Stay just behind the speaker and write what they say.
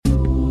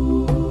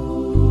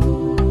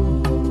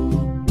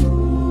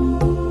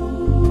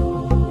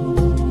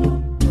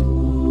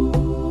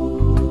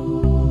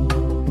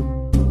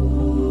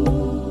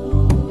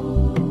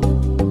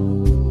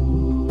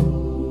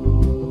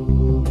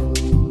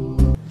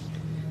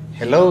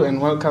Hello and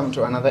welcome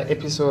to another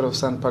episode of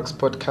SANParks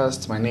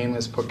podcast. My name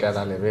is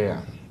Pokela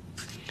Levea.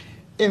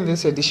 In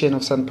this edition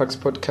of SANParks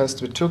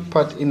podcast, we took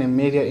part in a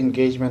media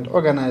engagement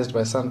organized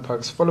by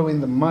SANParks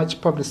following the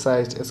much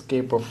publicized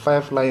escape of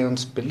 5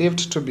 lions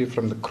believed to be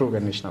from the Kruger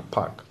National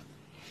Park.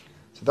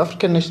 South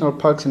African National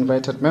Parks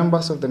invited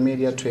members of the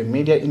media to a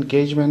media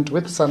engagement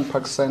with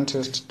SANParks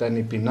scientist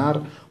Danny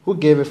Pienaar, who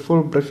gave a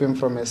full briefing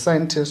from a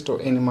scientist or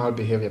animal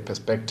behavior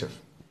perspective.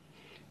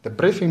 The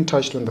briefing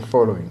touched on the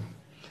following: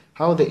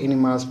 how the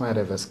animals might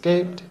have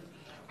escaped,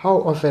 how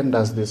often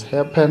does this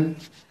happen,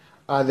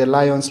 are the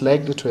lions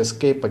likely to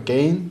escape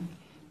again,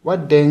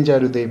 what danger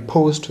do they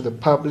pose to the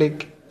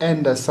public,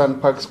 and does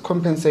SANParks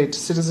compensate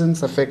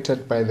citizens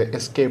affected by the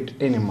escaped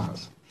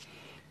animals?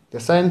 The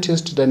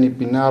scientist Danny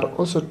Pienaar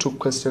also took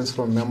questions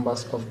from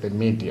members of the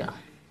media.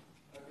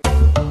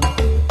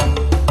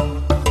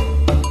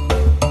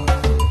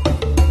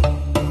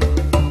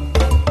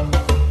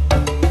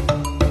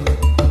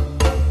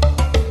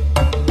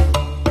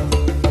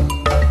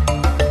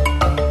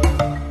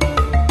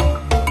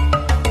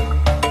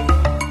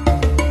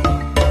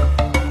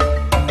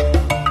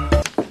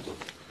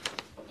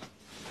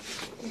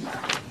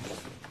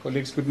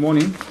 Colleagues, good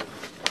morning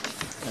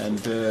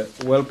and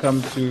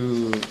welcome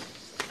to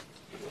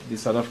the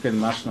South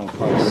African National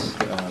Parks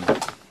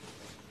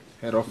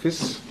head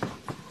office.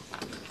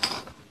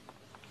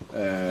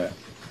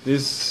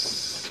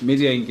 This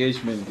media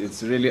engagement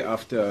is really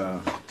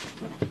after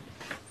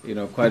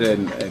quite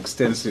an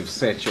extensive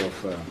search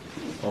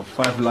of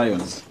 5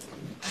 lions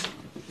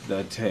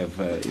that have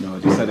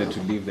decided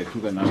to leave the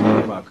Kruger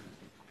National Park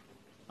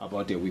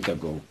about a week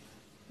ago.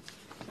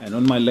 And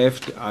on my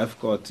left, I've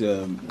got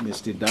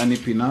Mr. Danny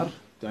Pienaar.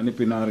 Danny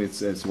Pienaar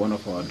is one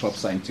of our top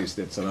scientists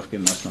at South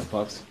African National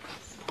Parks.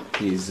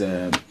 His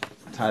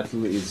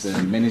title is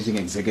Managing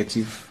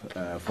Executive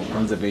for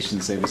Conservation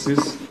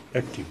Services.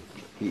 Acting.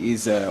 He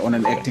is on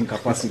an acting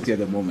capacity at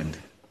the moment.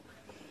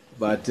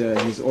 But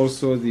he's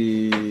also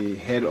the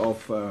head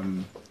of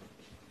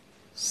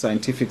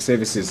scientific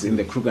services in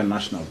the Kruger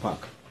National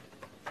Park.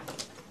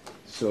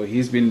 So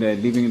he's been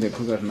living in the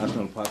Kruger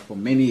National Park for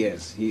many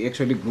years. He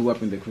actually grew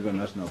up in the Kruger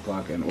National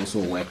Park and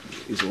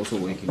is also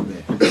working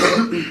there.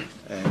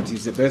 And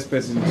he's the best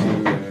person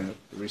to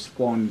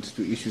respond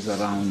to issues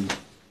around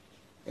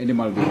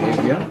animal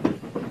behavior.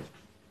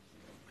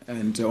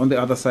 And on the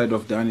other side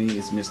of Danny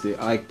is Mr.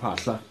 Ike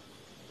Pahla,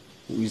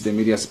 who is the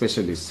media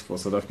specialist for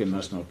South African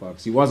National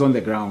Parks. He was on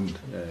the ground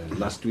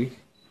last week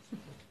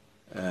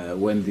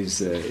when we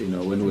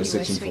were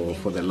searching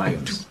for the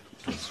lions.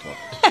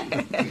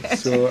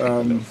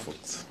 So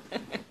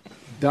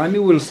Danny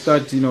will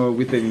start,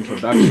 with an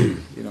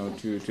introduction,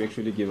 to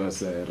actually give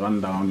us a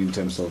rundown in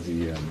terms of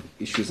the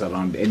issues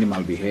around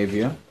animal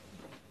behavior.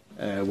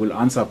 We'll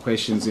answer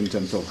questions in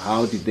terms of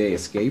how did they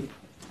escape,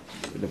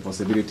 the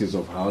possibilities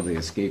of how they're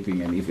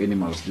escaping, and if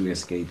animals do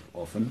escape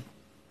often.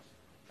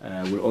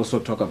 We'll also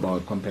talk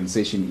about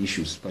compensation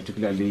issues,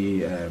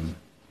 particularly,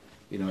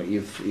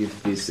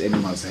 if these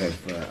animals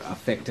have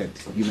affected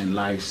human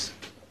lives,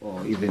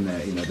 or even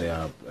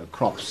their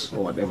crops,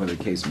 or whatever the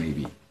case may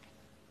be.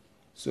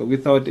 So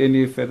without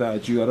any further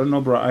ado, I don't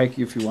know, Bro Ike,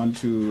 if you want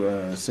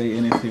to say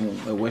anything,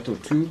 a word or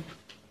two,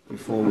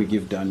 before we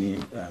give Danny.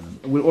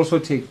 We'll also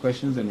take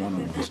questions and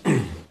one-on-ones.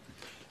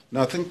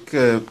 No, I think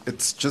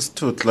it's just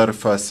to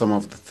clarify some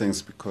of the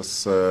things,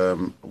 because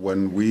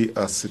when we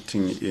are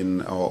sitting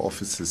in our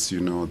offices,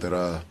 there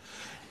are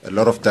a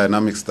lot of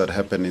dynamics that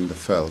happen in the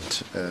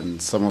field,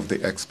 and some of the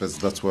experts,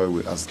 that's why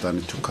we asked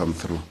Danny to come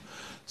through,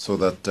 so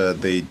that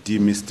they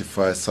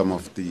demystify some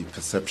of the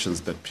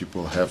perceptions that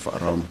people have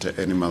around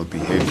animal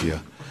behavior.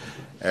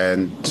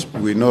 And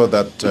we know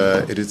that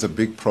it is a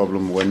big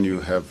problem when you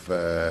have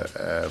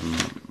a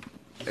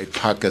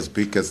park as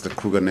big as the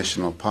Kruger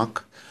National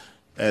Park,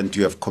 and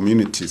you have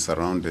communities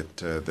around it.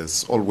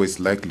 There's always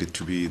likely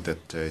to be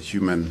that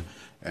human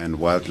and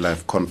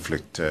wildlife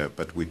conflict,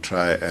 but we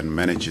try and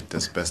manage it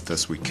as best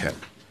as we can.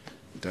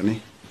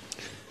 Danny?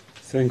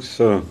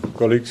 Thanks,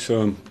 colleagues.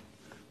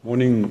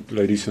 Morning,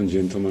 ladies and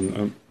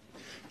gentlemen.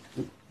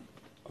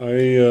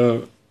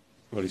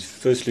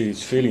 Firstly,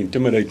 it's fairly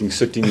intimidating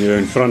sitting here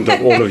in front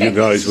of all of you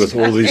guys with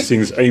all these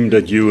things aimed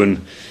at you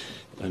and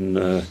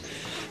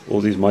all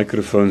these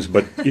microphones.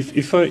 But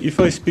if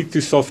I speak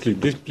too softly,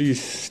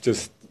 please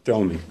just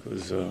tell me,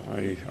 because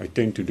I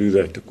tend to do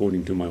that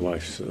according to my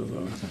wife.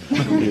 So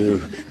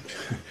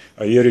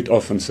I hear it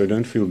often, so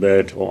don't feel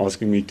bad or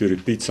asking me to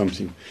repeat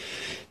something.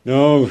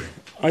 Now,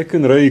 I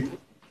can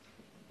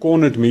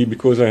cornered me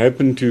because I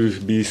happened to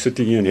be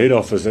sitting in head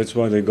office. That's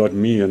why they got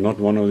me and not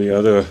one of the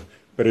other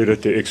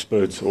predator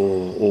experts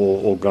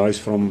or guys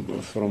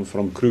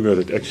from Kruger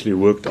that actually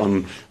worked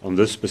on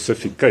this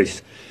specific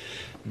case.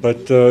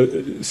 But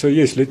so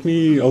yes,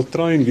 I'll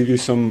try and give you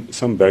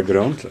some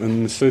background,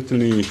 and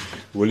certainly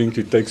willing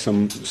to take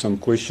some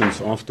questions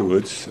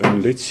afterwards,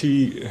 and let's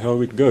see how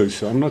it goes.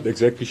 So I'm not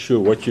exactly sure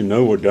what you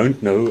know or don't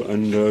know,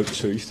 and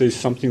so if there's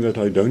something that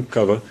I don't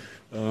cover,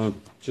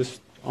 just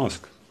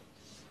ask.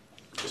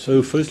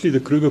 So firstly, the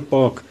Kruger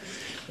Park,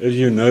 as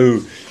you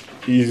know,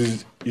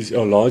 is is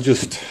our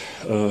largest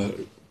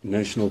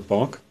national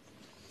park.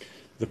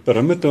 The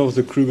perimeter of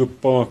the Kruger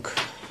Park,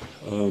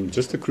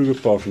 just the Kruger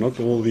Park, not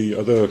all the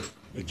other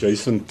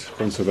adjacent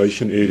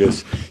conservation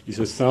areas, is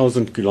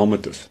 1,000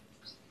 kilometers.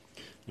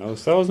 Now,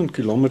 1,000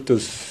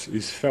 kilometers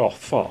is far.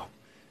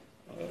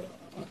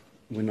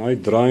 When I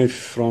drive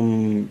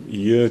from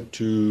here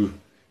to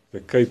the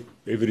Cape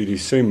every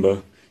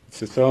December,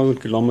 it's 1,000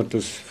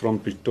 kilometers from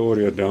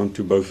Pretoria down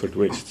to Beaufort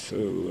West.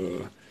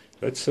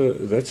 So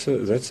that's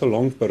a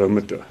long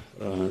perimeter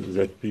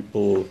that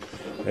people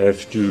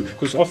have to.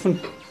 Because often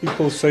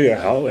people say,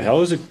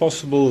 how is it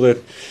possible that,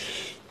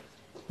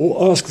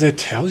 or ask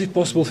that, how is it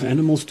possible for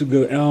animals to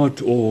go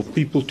out or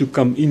people to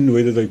come in,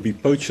 whether they be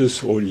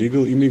poachers or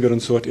illegal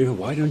immigrants or whatever?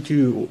 Why don't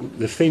you,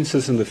 the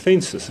fences and the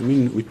fences? I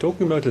mean, we're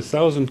talking about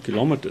 1,000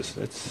 kilometers.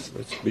 That's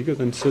bigger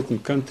than certain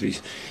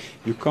countries.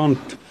 You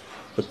can't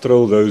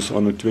patrol those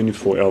on a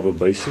 24-hour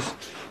basis.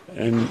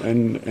 And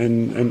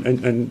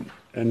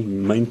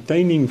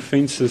maintaining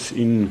fences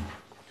in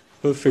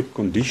perfect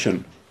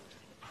condition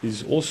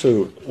is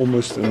also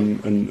almost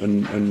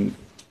a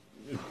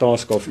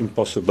task of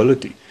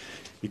impossibility.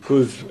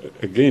 Because,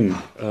 again,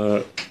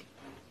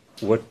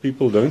 what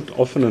people don't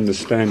often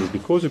understand is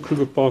because the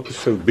Kruger Park is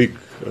so big,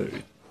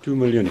 2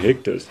 million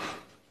hectares,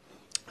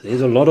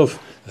 there's a lot of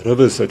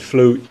rivers that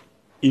flow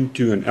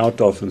into and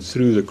out of and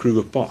through the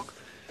Kruger Park.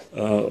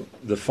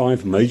 The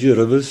 5 major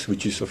rivers,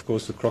 which is, of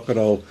course, the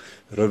Crocodile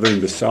River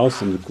in the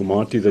south and the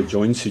Komati that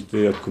joins it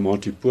there at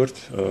Komati Poort,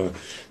 the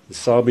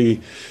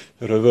Sabi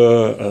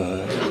River,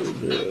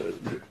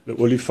 the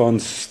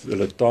Olifants, the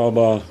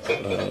Letaba,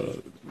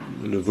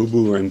 the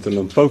Levubu and the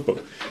Limpopo.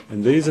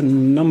 And there's a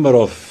number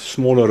of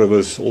smaller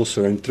rivers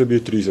also and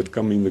tributaries that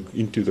come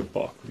into the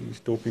park. He's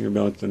talking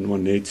about the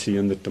Nwanetsi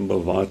and the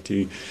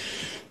Timbavati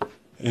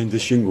and the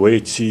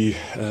Shingwetsi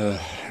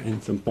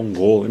and the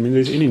Mpongol. I mean,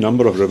 there's any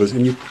number of rivers.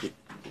 And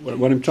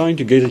what I'm trying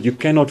to get at, you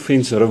cannot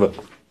fence a river.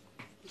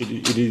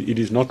 It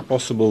is not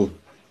possible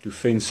to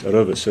fence a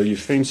river. So you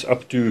fence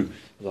up to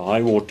the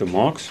high water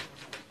marks,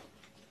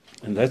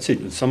 and that's it.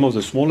 And some of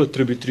the smaller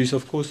tributaries,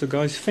 of course, the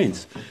guys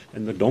fence,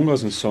 and the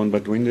dongas and so on.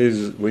 But when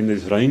there's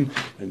rain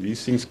and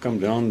these things come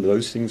down,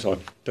 those things are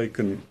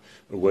taken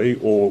away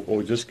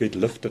or just get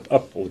lifted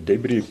up, or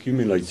debris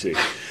accumulates there.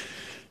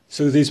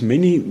 So there's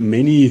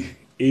many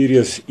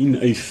areas in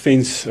a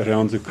fence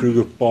around the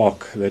Kruger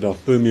Park that are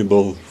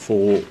permeable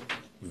for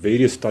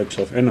various types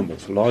of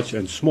animals, large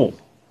and small.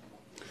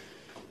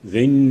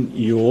 Then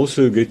you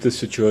also get the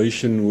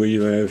situation where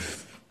you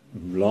have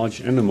large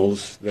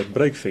animals that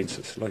break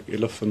fences, like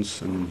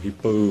elephants and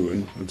hippo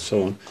and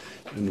so on.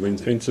 And when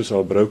fences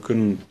are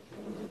broken,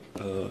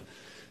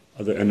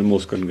 other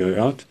animals can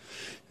go out.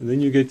 And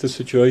then you get the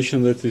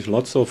situation that there's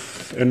lots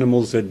of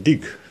animals that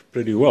dig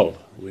pretty well,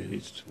 where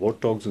it's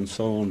warthogs and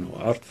so on,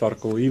 or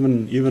aardvark, or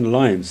even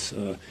lions.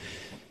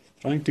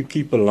 Trying to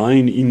keep a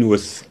lion in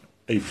with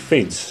a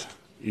fence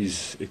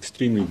is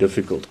extremely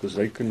difficult because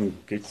they can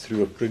get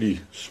through a pretty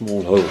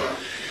small hole.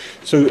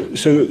 So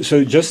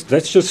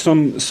that's just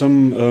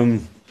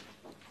some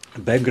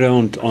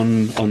background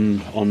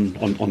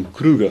on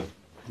Kruger.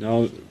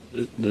 Now,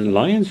 the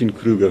lions in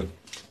Kruger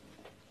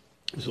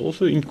is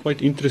also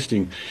quite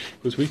interesting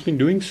because we've been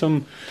doing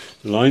some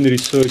lion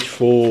research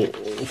for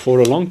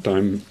a long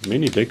time,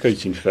 many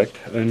decades in fact,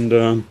 and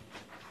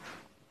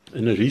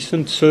in a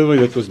recent survey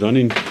that was done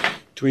in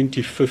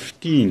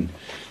 2015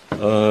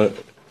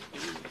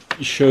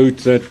 showed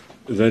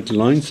that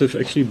lions have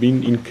actually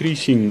been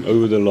increasing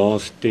over the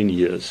last 10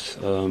 years.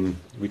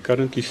 We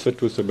currently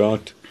sit with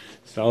about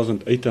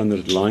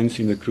 1,800 lions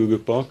in the Kruger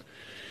Park,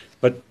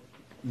 but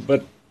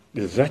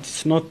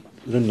that's not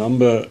the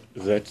number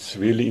that's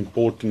really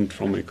important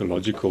from an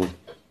ecological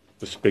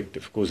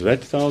perspective, because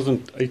that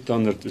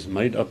 1,800 is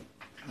made up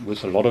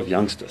with a lot of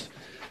youngsters.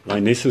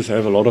 Lionesses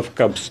have a lot of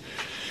cubs.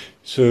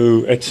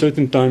 So at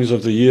certain times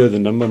of the year, the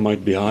number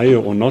might be higher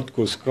or not,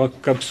 because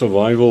cub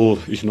survival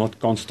is not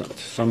constant.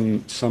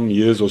 Some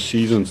years or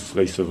seasons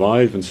they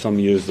survive, and some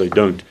years they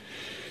don't.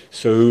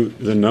 So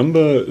the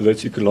number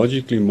that's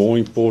ecologically more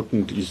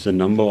important is the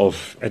number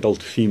of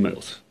adult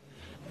females,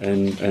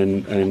 and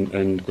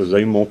because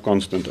they're more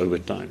constant over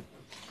time.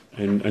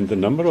 And the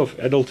number of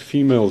adult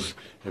females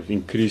have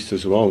increased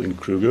as well in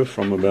Kruger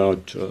from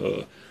about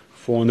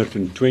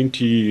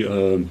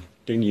 420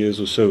 10 years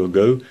or so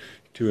ago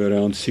to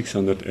around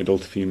 600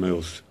 adult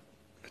females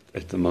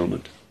at the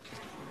moment.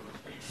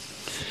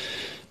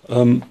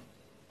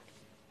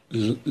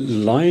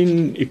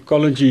 Lion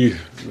ecology,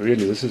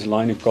 really, this is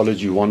lion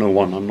ecology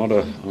 101. I'm not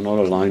a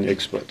lion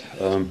expert,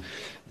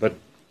 but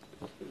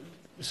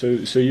so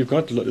you've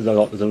got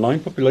the lion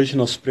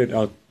population are spread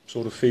out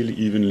sort of fairly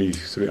evenly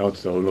throughout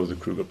the whole of the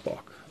Kruger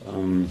Park.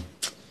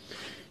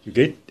 You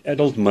get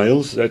adult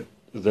males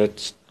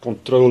that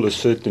control a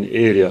certain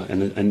area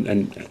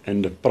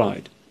and the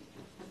pride,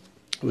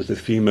 with the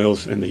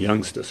females and the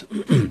youngsters.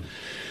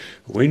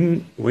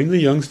 When the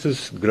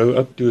youngsters grow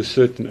up to a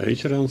certain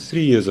age, around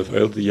 3 years of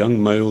age, the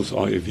young males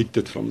are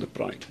evicted from the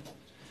pride.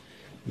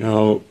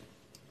 Now,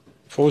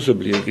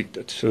 forcibly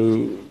evicted.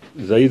 So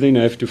they then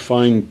have to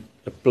find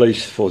a a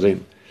place for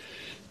them.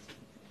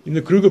 In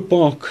the Kruger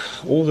Park,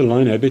 all the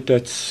lion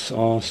habitats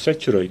are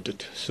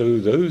saturated, so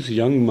those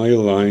young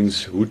male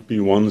lions would be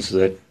ones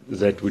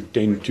that would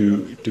tend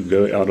to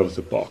go out of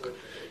the park.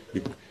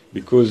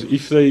 Because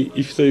if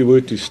they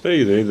were to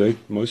stay there,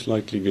 they'd most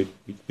likely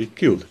get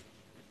killed.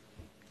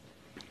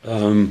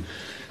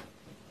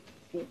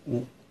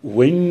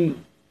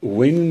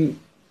 When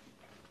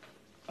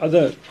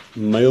other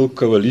male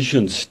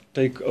coalitions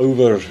take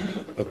over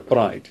a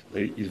pride,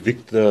 they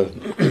evict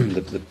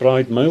the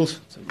pride males.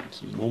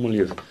 It's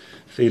normally a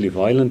fairly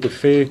violent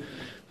affair.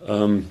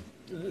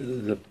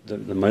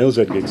 The males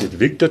that get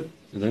evicted,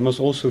 they must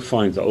also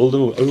find the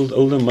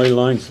older male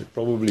lions that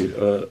probably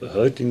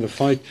hurt in the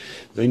fight.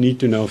 They need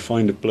to now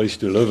find a place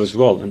to live as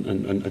well,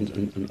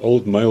 and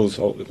old males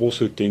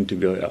also tend to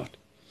go out.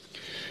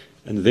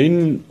 And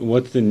then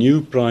what the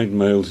new pride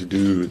males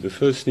do, the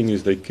first thing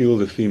is they kill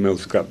the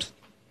female's cubs.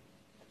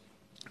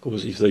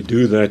 Because if they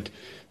do that,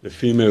 the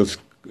females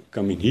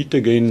come in heat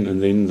again,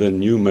 and then the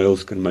new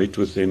males can mate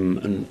with them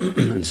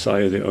and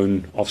sire their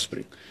own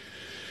offspring.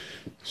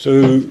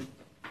 So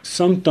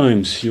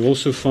sometimes you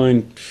also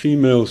find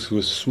females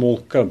with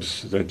small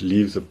cubs that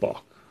leave the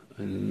park.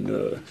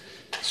 And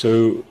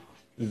so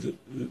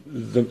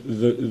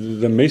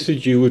the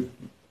message you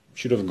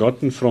should have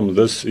gotten from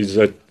this is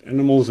that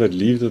animals that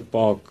leave the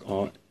park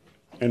are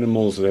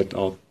animals that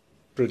are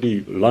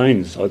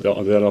lions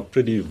that are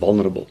pretty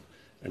vulnerable.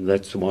 And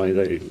that's why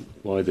they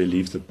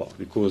leave the park,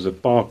 because the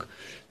park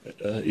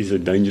is a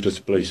dangerous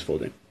place for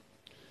them.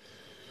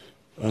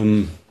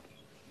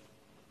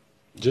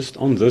 Just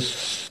on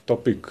this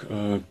topic,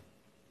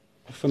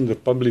 often the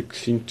public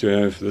seem to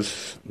have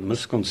this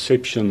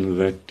misconception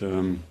that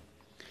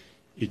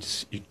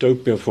it's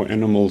utopia for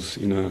animals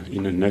in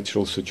a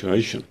natural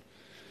situation,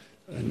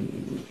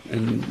 and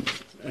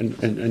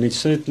it's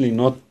certainly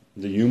not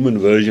the human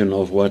version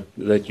of what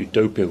that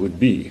utopia would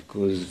be,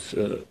 because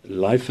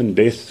life and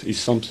death is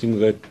something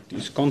that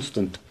is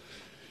constant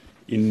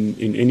in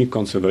any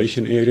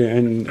conservation area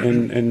and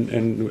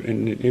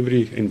in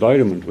every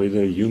environment,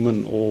 whether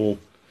human or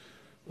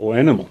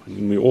animal. I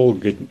mean, we all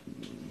get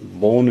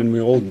born and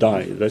we all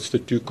die. That's the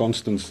two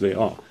constants there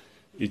are.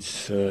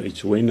 It's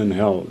when and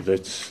how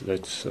that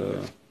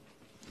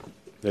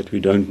we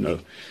don't know.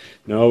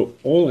 Now,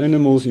 all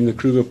animals in the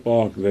Kruger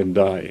Park that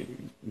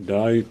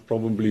die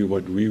probably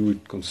what we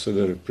would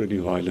consider a pretty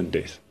violent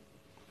death.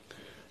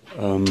 I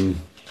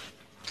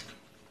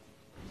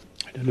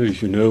don't know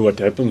if you know what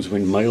happens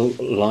when male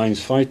lions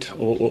fight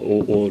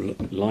or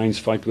lions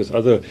fight with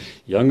other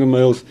younger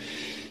males.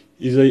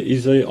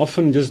 Is they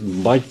often just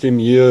bite them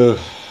here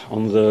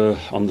on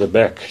the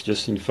back,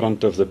 just in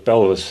front of the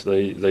pelvis.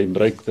 They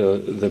break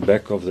the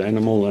back of the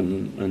animal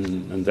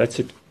and that's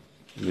it.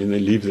 And then they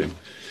leave them.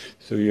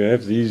 So you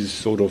have these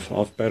sort of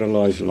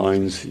half-paralyzed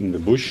lions in the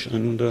bush,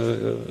 and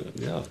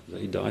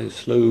they die a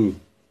slow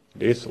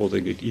death, or they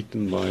get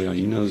eaten by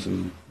hyenas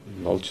and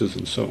vultures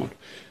and so on.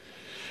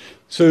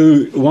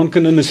 So one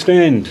can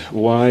understand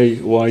why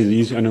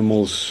these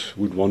animals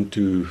would want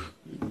to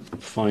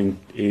find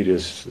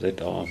areas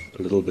that are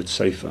a little bit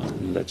safer,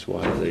 and that's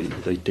why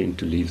they tend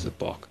to leave the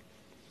park.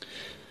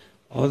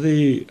 Are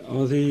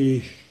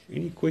there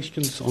any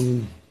questions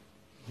on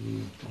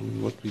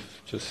what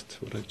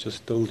I've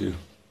just told you?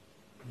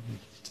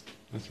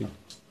 Nothing.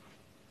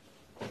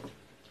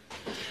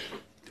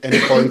 Any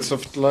points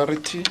of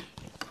clarity?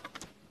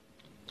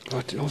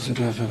 What else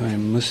have I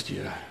missed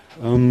here?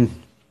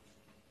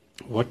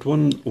 What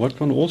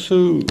one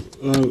also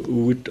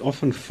would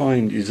often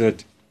find is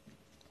that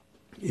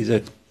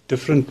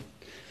different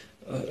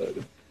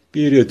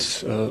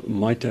periods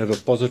might have a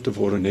positive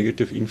or a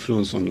negative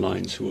influence on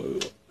lions.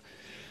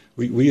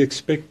 We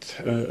expect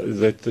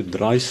that the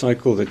dry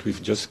cycle that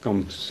we've just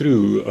come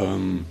through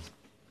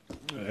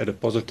had a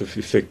positive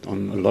effect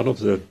on a lot of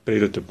the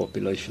predator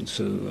population.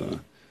 So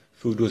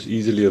food was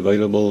easily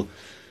available.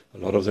 A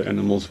lot of the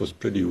animals was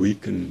pretty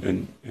weak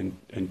and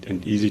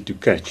easy to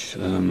catch.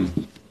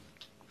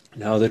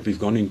 Now that we've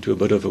gone into a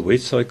bit of a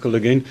wet cycle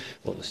again,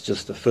 well, it's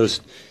just the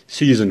first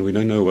season. We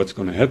don't know what's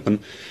going to happen.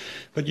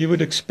 But you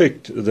would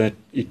expect that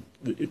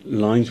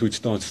lions would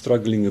start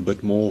struggling a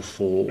bit more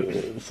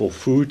for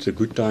food. The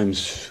good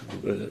times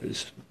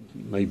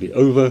may be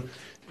over,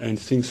 and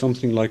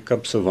something like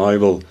cub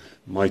survival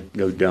might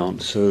go down.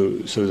 So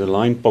the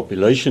lion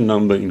population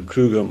number in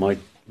Kruger might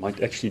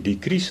actually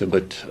decrease a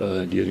bit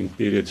during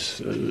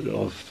periods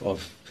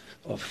of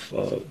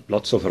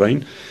lots of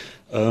rain.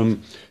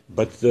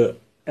 But the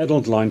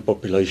adult lion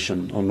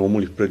population are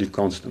normally pretty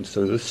constant.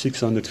 So the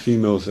 600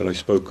 females that I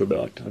spoke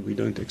about, we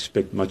don't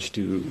expect much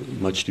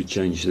to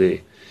change there.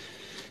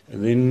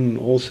 And then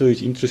also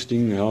it's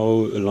interesting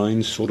how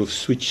lions sort of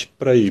switch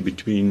prey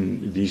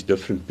between these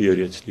different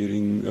periods.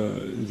 During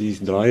these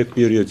drier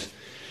periods,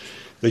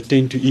 they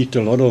tend to eat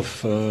a lot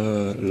of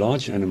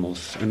large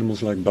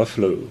animals like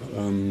buffalo,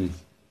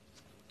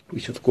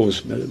 which of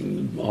course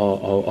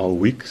are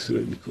weak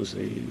because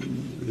they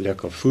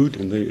lack of food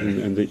and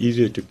they're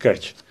easier to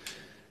catch.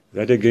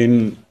 That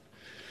again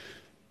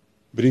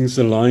brings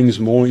the lions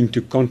more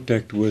into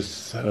contact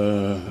with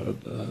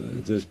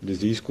this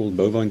disease called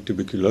bovine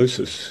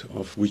tuberculosis,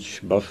 of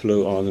which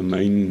buffalo are the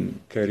main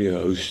carrier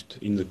host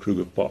in the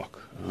Kruger Park.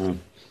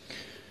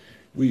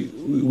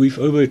 We've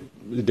over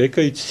the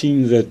decades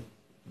seen that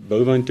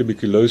bovine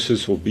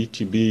tuberculosis, or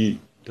BTB,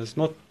 does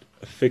not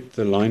affect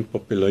the lion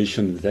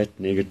population that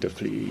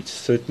negatively. It's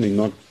certainly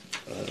not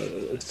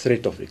a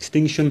threat of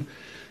extinction.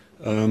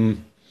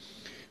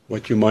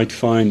 What you might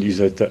find is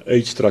that the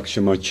age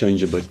structure might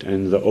change a bit,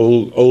 and the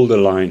older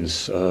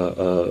lions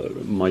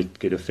might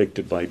get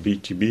affected by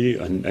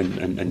BTB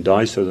and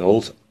die, so the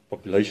whole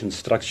population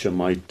structure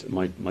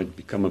might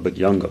become a bit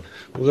younger.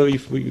 Although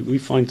if we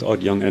find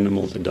odd young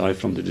animals that die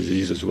from the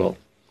disease as well.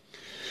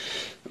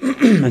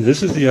 And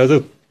this is the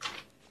other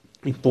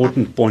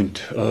important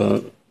point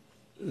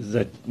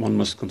that one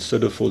must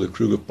consider for the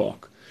Kruger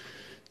Park.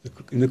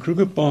 In the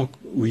Kruger Park,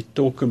 we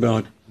talk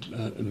about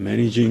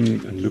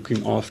managing and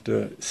looking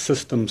after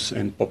systems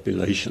and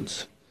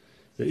populations.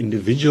 The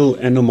individual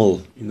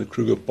animal in the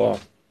Kruger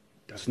Park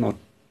does not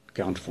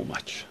count for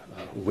much.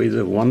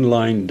 Whether one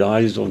lion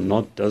dies or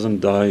not,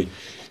 doesn't die,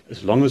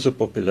 as long as the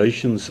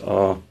populations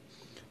are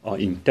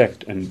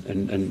intact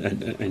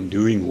and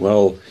doing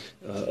well,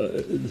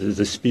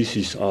 the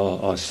species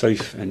are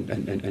safe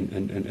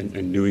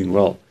and doing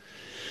well.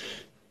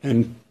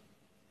 And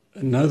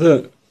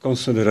another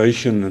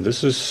consideration, and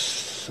this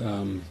is,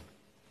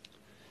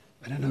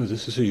 I don't know,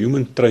 this is a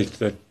human trait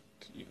that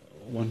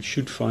one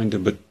should find a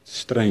bit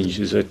strange,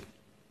 is that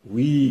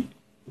we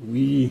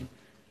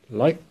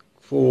like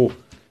for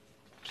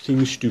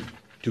things to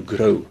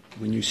grow.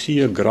 When you see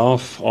a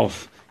graph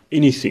of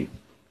anything,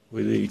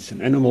 whether it's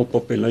an animal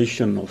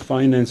population or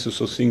finances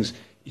or things,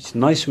 it's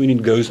nice when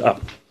it goes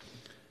up.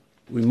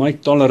 We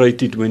might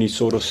tolerate it when it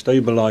sort of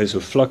stabilizes or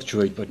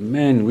fluctuates, but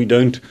man, we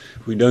don't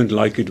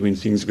like it when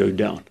things go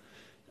down.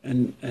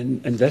 And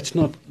that's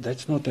not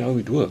how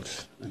it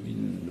works. I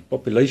mean, the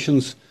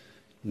populations,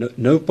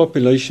 no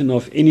population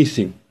of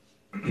anything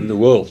in the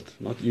world,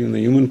 not even the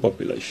human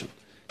population,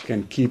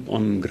 can keep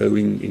on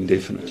growing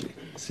indefinitely.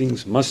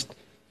 Things must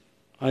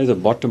either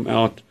bottom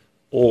out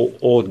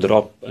or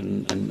drop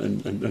and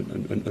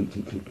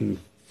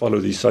follow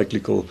these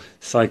cyclical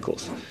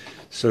cycles.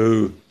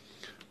 So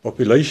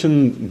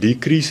population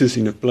decreases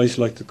in a place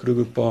like the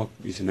Kruger Park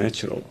is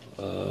natural,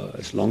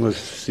 as long as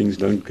things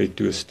don't get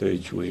to a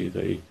stage where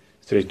they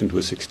threatened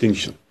with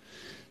extinction.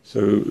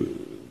 So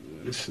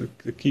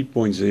the key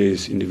point there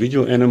is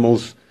individual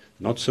animals,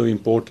 not so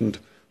important.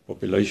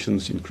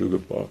 Populations in Kruger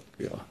Park,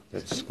 yeah,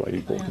 that's quite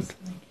important.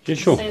 Yeah,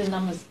 sure. You say the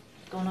number's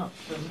gone up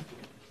from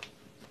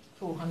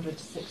 400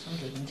 to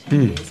 600 in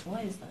 10 years.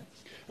 Why is that?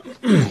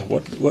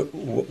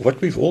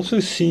 What we've also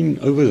seen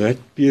over that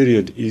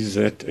period is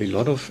that a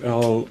lot of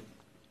our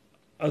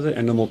other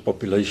animal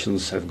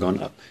populations have gone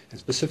up, and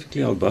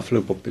specifically our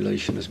buffalo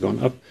population has gone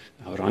up,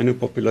 our rhino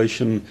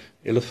population,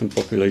 elephant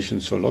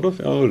population, so a lot of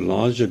our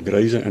larger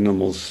grazer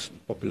animals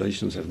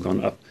populations have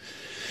gone up.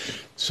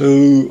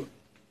 So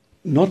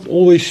not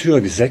always sure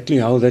exactly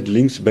how that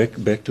links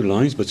back to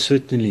lions, but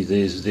certainly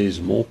there's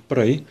more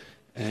prey,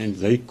 and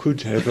they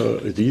could have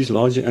these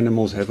larger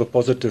animals have a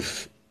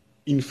positive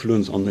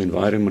influence on the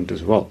environment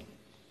as well.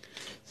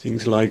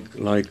 Things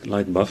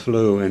like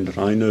buffalo and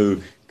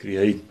rhino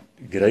create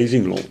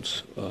grazing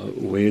lawns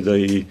where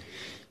they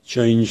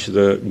change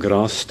the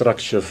grass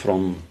structure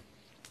from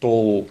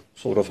tall,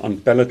 sort of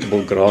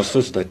unpalatable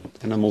grasses that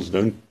animals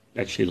don't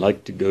actually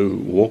like to go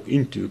walk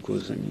into,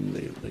 because I mean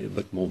they're a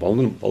bit more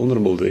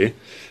vulnerable there.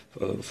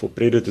 For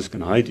predators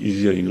can hide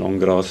easier in long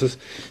grasses,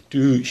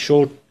 to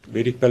short,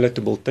 very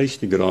palatable,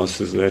 tasty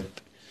grasses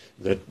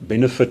that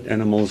benefit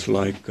animals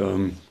like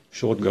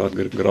short grass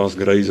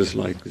grazers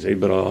like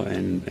zebra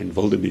and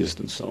wildebeest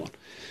and so on.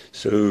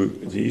 So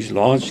these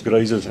large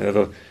grazers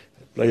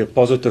play a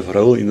positive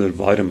role in the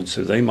environment,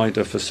 so they might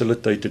have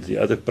facilitated the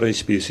other prey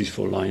species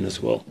for lion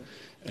as well.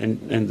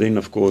 And then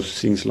of course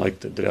things like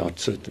the drought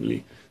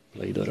certainly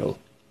played a role.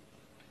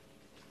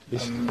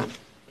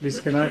 Please,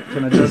 can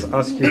I just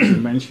ask you to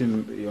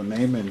mention your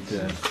name and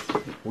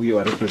who you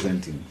are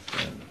representing?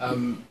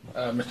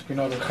 Mr.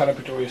 Pinaar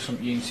Pretorius from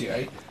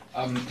ENCA.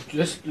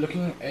 Just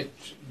looking at,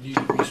 you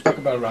spoke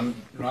about around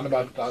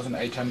about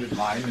 1,800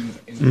 lion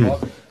in the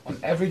park. On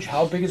average,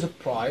 how big is a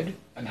pride,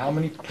 and how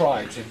many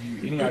prides? Have you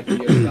any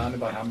idea around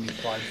about how many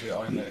prides there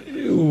are in there?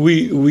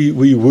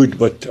 We would,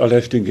 but I'll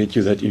have to get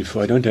you that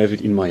info. I don't have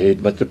it in my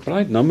head, but the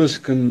pride numbers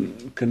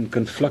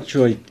can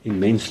fluctuate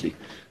immensely.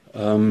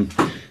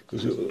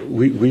 Because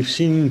we've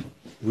seen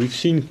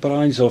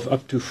prides of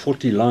up to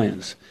 40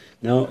 lions.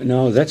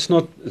 Now that's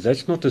not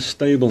a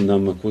stable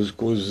number,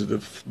 because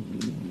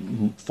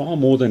far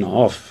more than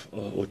half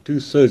or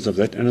 2/3 of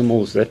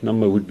that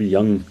number would be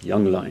young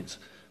lions.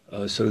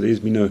 So there's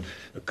been a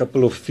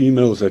couple of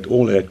females that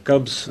all had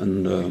cubs,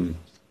 and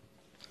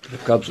the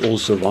cubs all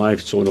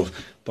survived sort of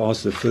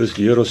past the first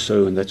year or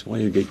so, and that's why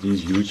you get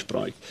these huge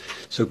pride.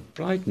 So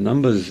pride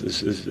numbers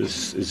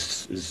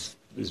is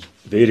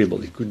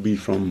variable. It could be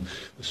from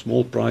a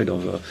small pride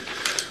of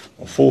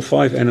 4 or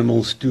 5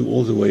 animals to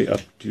all the way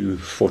up to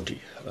 40.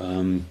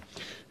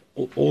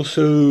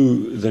 Also,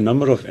 the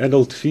number of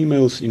adult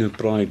females in a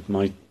pride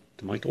might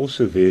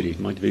also vary. It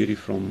might vary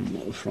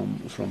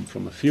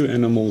from a few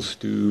animals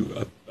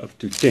to up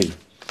to 10,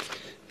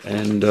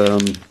 and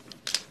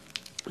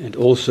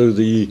also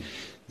the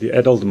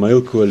adult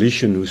male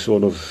coalition who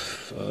sort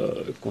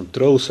of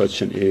controls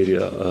such an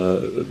area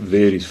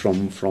varies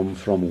from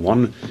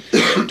 1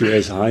 to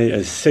as high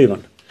as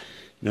 7.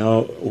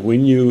 Now,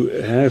 when you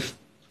have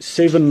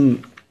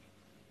 7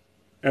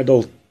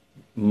 adult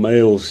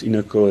males in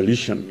a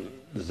coalition,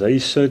 they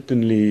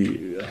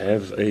certainly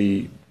have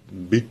a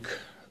big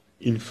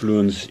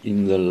influence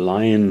in the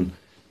lion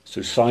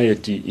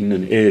society in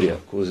an area,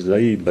 because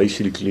they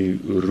basically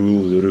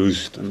rule the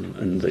roost,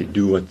 and they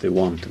do what they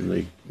want, and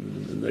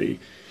they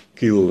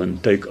kill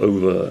and take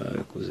over,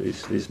 because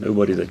there's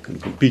nobody that can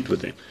compete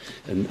with them.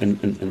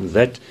 And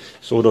that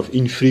sort of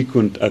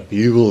infrequent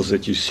upheavals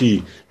that you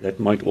see, that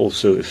might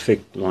also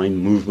affect lion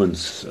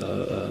movements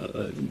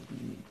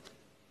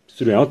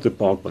throughout the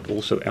park, but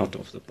also out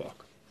of the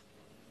park.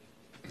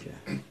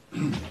 Okay.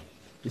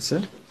 Yes,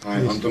 sir? Hi,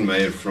 Anton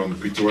Meyer from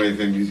Pretoria.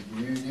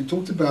 You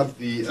talked about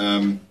the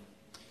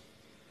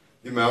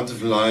amount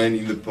of lion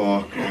in the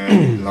park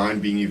and lion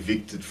being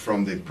evicted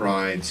from their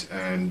prides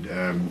and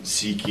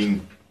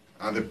seeking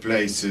other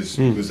places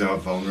because they are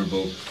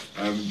vulnerable.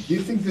 Do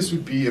you think this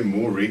would be a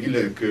more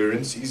regular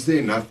occurrence? Is there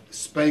enough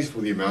space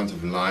for the amount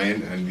of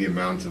lion and the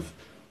amount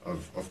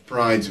of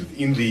prides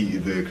within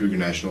the Kruger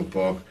National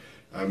Park?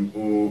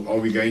 Or are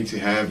we going to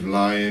have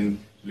lion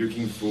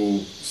looking for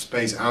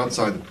space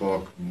outside the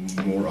park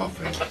more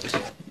often?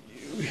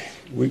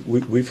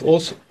 We've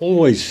also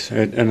always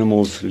had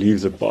animals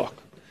leave the park.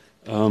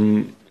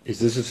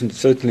 This is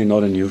certainly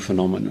not a new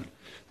phenomenon.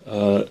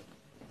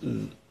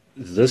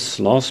 This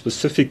last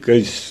specific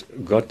case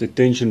got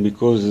attention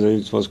because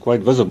it was quite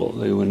visible.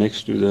 They were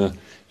next to the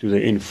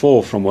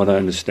N4, from what I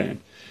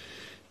understand.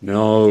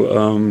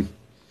 Now,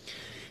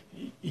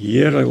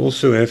 here I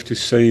also have to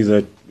say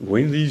that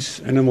when these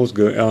animals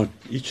go out,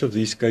 each of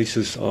these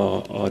cases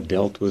are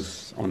dealt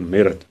with on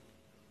merit.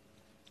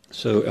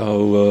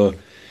 So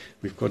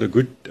we've got a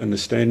good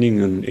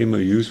understanding and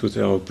MOUs with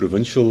our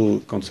provincial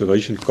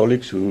conservation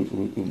colleagues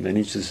who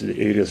manages the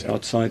areas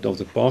outside of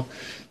the park,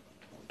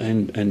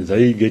 and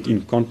they get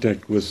in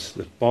contact with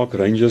the park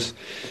rangers.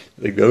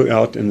 They go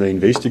out and they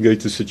investigate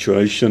the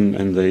situation,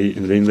 and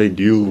then they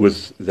deal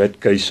with that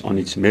case on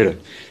its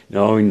merit.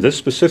 Now, in this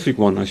specific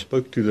one, I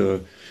spoke to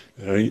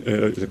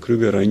the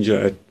Kruger Ranger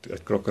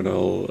at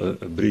Crocodile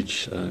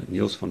Bridge,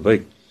 Niels van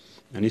Wyk,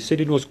 and he said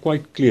it was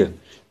quite clear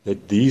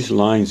that these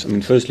lions, I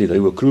mean, firstly, they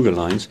were Kruger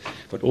lions,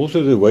 but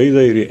also the way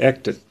they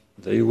reacted,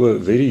 they were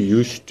very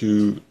used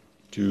to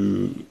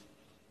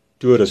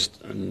tourists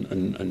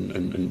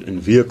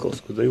and vehicles,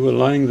 because they were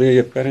lying there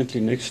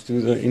apparently next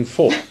to the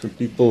N4, to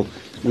people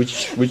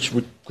which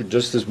could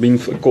just as been,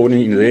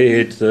 according in their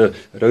head, the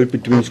road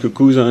between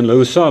Skukuza and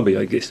Lower Sabi,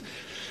 I guess.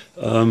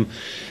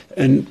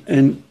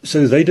 And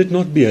so they did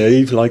not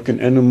behave like an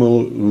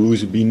animal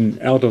who's been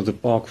out of the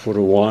park for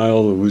a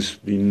while, who's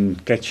been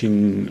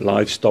catching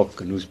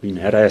livestock and who's been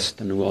harassed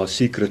and who are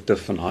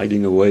secretive and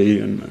hiding away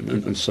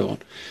and so on.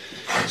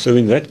 So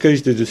in that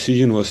case, the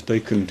decision was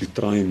taken to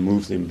try and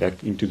move them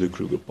back into the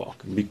Kruger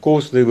Park. And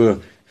because they were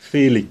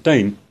fairly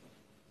tame,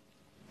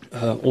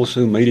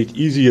 also made it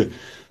easier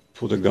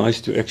for the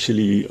guys to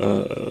actually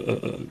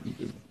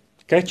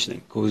catch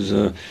them, because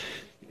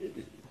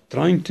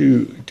trying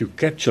to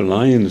capture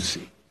lions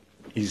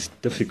is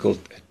difficult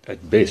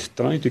at best.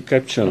 Trying to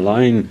capture a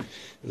lion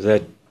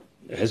that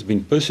has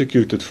been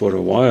persecuted for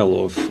a while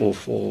or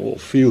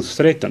feels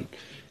threatened,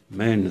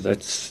 man,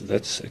 that's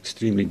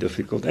extremely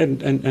difficult and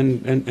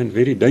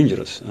very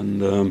dangerous.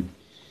 And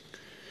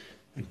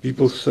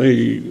people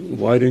say,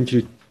 why don't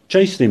you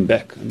chase them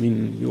back? I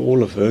mean, you all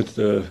have heard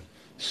the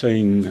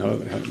saying, how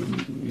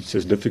it's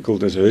as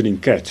difficult as herding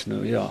cats.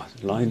 No, yeah,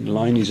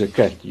 lion is a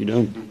cat. You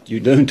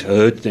don't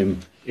herd them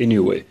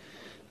anyway.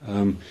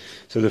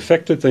 So the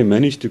fact that they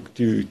managed to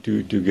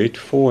get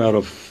 4 out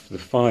of the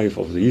 5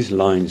 of these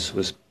lions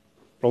was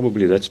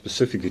probably that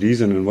specific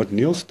reason. And what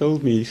Niels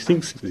told me, he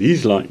thinks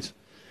these lions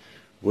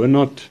were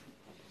not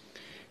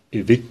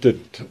evicted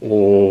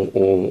or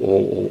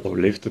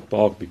left the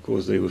park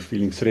because they were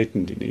feeling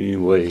threatened in any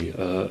way.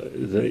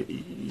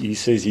 He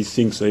says he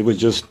thinks they were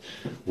just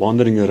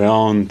wandering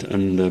around,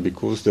 and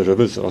because the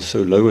rivers are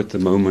so low at the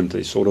moment,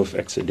 they sort of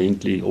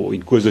accidentally or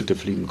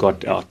inquisitively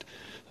got out.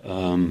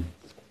 And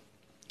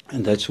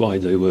that's why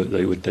they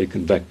were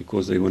taken back,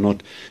 because they were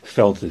not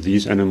felt that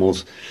these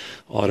animals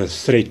are a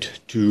threat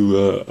to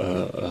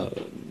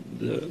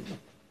the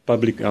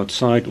public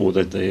outside, or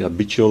that they are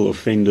habitual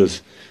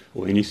offenders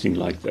or anything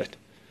like that.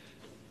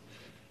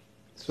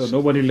 So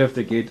nobody left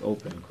the gate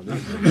open?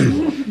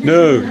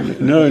 No.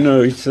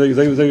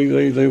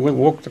 They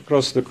walked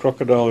across the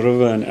Crocodile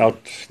River and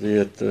out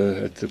there at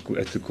the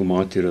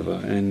Kumati River,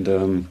 and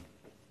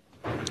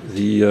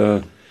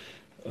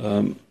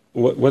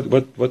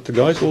what the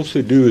guys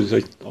also do is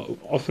they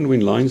often,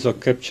 when lions are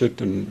captured,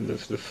 and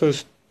the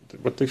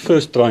what they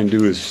first try and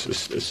do is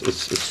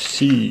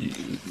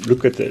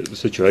look at the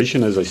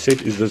situation. As I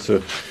said, is this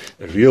a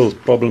real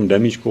problem,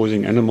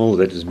 damage-causing animal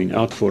that has been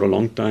out for a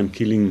long time,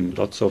 killing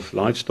lots of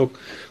livestock,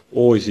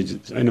 or is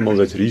it an animal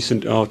that's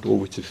recent out,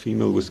 or it's a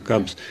female with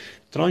cubs?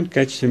 Try and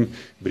catch them,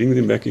 bring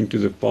them back into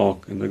the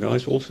park, and the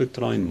guys also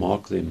try and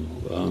mark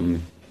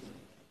them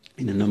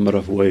in a number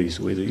of ways,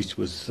 whether it's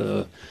with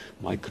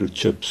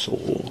microchips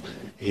or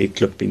hair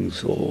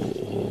clippings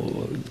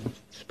or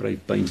spray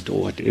paint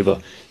or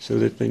whatever, so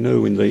that they know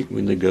when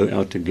they go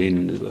out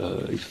again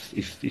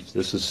if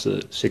this is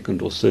the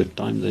second or third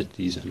time that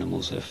these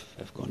animals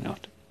have gone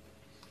out.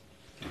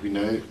 Do we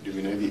know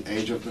the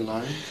age of the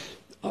lion?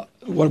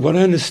 What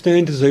I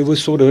understand is they were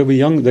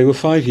young. They were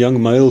 5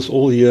 young males,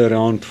 all year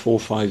around 4 or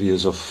 5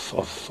 years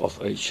of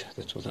age.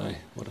 That's what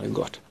I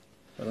got.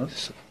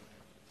 So,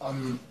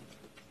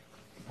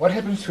 what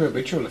happens to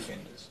habitual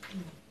offenders?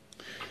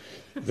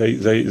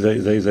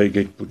 They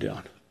get put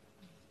down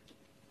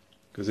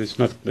because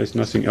there's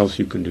nothing else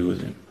you can do with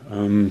them.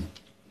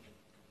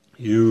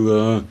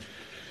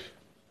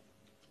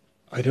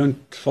 I don't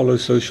follow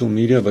social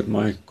media, but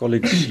my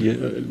colleagues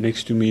here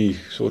next to me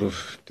sort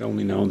of tell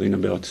me now and then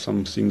about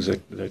some things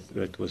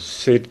that was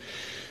said.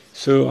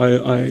 So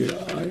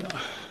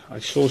I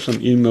saw some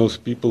emails.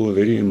 People were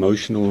very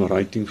emotional,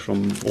 writing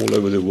from all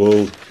over the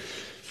world.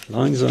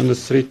 Lions are under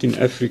threat in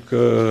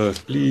Africa.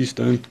 Please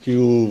don't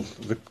kill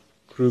the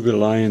Kruger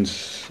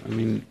lions. I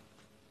mean,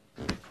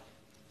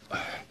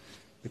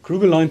 the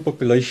Kruger lion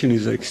population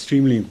is an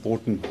extremely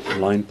important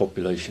lion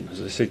population. As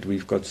I said,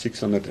 we've got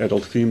 600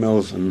 adult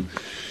females and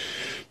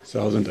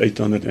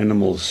 1,800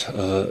 animals.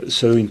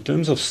 So in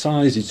terms of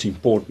size, it's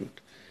important.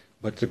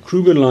 But the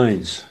Kruger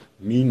lions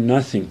mean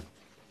nothing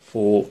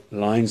for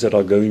lions that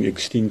are going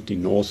extinct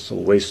in North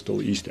or West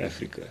or East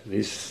Africa.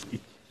 It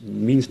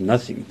means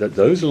nothing. That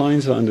those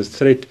lions are under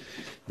threat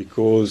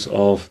because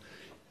of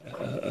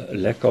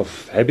lack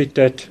of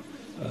habitat,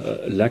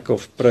 lack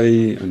of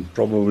prey, and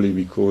probably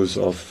because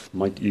of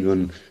might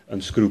even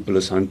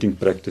unscrupulous hunting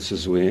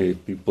practices where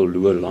people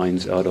lure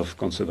lions out of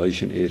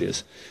conservation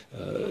areas.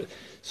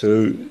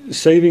 So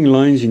saving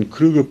lions in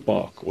Kruger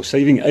Park or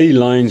saving a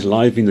lion's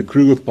life in the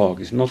Kruger Park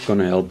is not going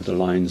to help the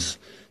lions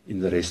in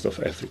the rest of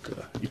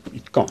Africa.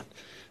 It can't.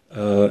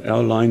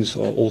 Our lions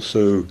are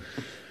also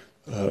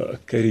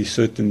carry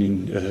certain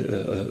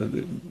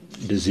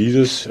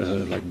diseases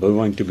like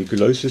bovine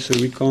tuberculosis, so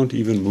we can't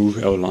even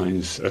move our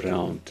lions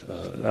around.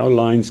 Our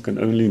lions can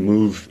only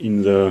move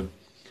in the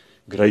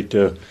Great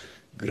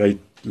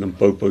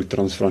Limpopo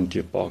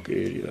Transfrontier Park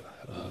area.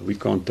 We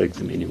can't take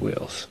them anywhere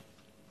else.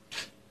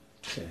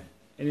 Okay.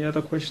 Any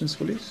other questions,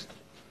 please?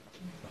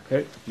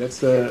 Okay,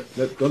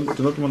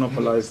 do not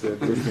monopolize the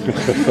briefing.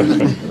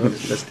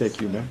 Let's take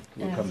you now.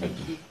 We'll come back.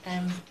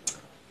 Thank you.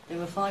 There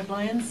were 5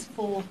 lions,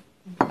 4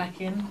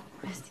 back in.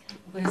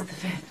 Where's the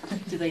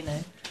 5th? Do they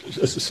know?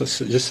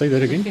 Just say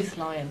that again. The 5th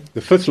lion.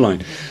 The 5th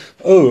lion.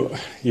 Oh,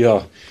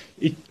 yeah.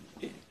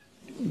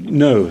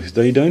 No,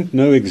 they don't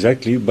know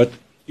exactly, but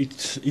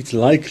it's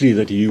likely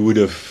that he would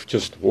have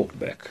just walked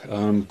back.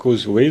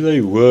 Because where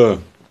they were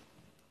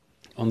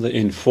on the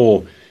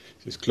N4,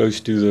 it's close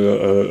to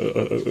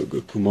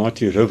the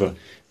Kumati River,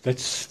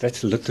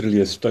 that's literally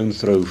a stone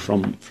throw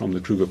from the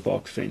Kruger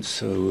Park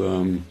fence.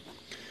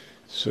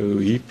 So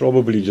he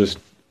probably just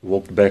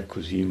walked back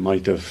because he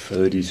might have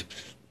heard his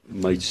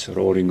mates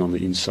roaring on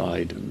the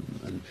inside,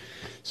 and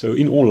so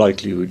in all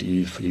likelihood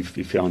he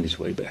found his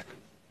way back.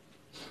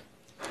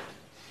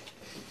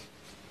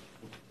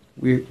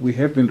 We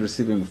have been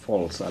receiving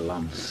false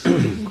alarms,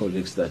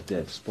 colleagues that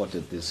have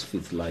spotted this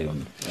 5th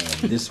lion.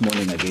 This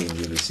morning again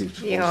we received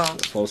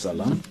false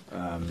alarm.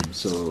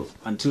 So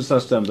until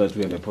such time that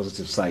we have a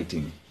positive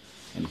sighting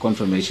and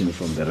confirmation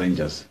from the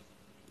rangers,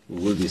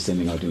 we will be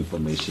sending out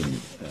information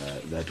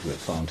that we have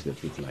found the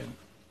 5th lion.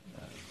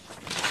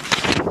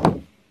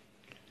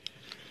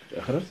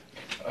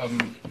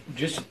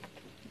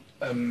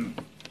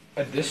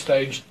 At this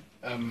stage,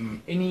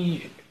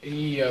 any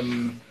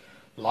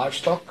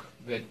livestock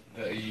that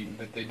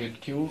they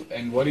did kill,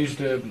 and what is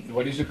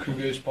the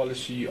Kruger's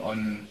policy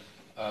on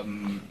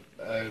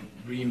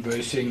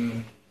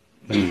reimbursing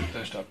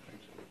those type of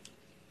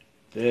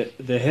things?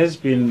 There has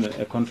been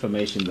a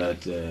confirmation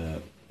that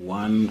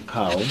one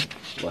cow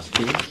was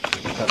killed.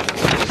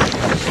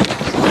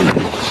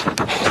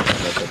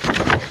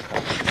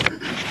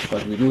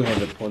 But we do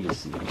have a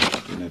policy,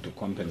 to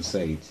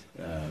compensate.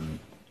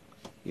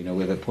 We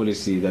have a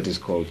policy that is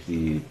called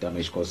the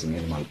damage-causing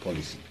animal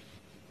policy.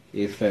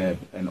 If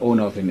an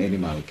owner of an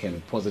animal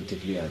can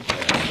positively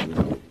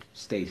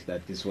state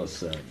that this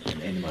was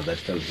an animal that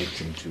fell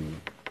victim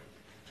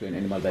to an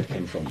animal that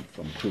came from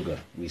Kruger,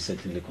 we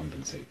certainly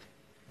compensate.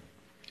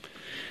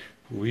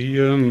 We,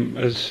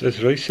 as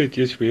Ray said,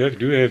 yes, we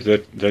do have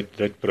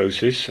that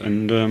process,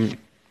 and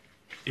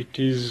it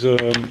is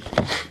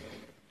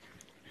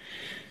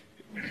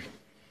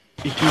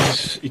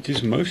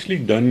mostly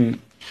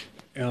done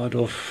out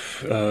of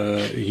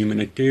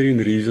humanitarian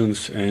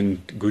reasons and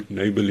good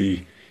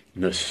neighborly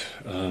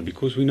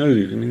because we know,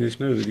 I mean,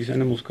 these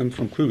animals come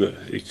from Kruger.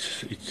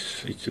 It's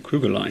a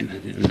Kruger line,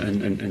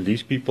 and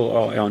these people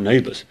are our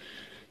neighbors.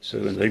 So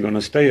they're going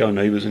to stay our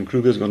neighbors, and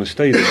Kruger's going to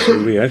stay there.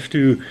 So we have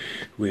to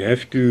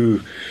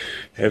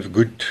have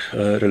good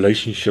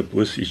relationship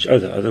with each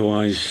other.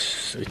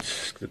 Otherwise,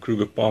 the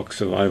Kruger Park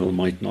survival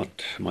might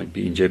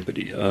be in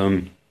jeopardy.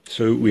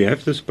 So we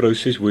have this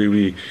process where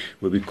we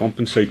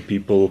compensate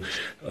people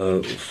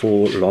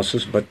for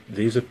losses, but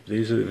there's a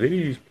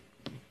very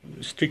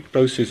strict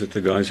process that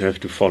the guys have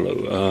to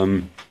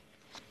follow.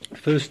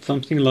 First,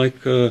 something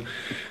like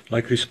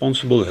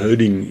responsible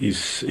herding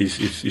is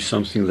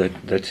something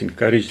that's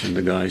encouraged, and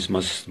the guys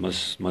must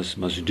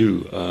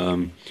do.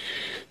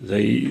 There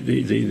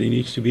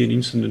needs to be an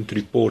incident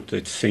report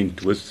that's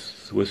sent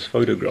with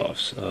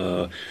photographs.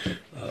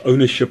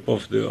 Ownership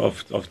of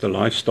the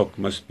livestock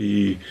must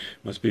be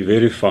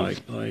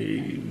verified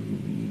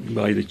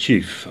by the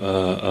chief.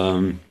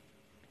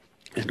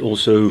 And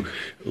also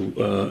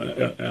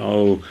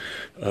our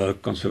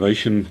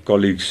conservation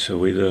colleagues,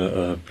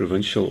 whether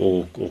provincial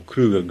or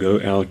Kruger, go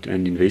out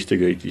and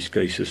investigate these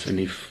cases. And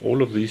if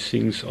all of these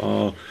things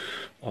are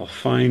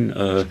fine,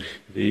 there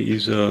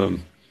is a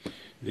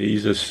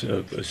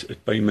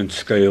payment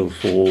scale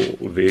for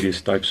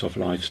various types of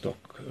livestock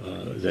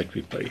that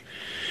we pay.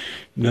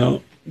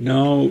 Now,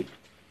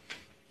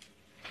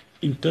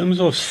 in terms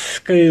of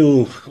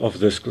scale of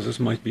this, because this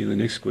might be the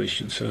next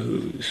question.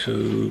 So,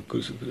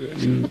 because I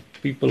mean,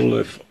 people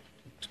have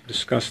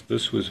discussed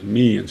this with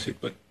me and said,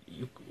 "But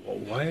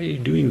why are you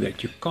doing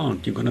that? You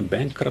can't. You're going to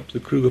bankrupt the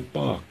Kruger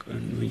Park,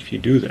 and if you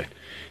do that,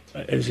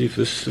 as if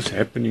this is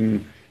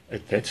happening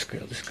at that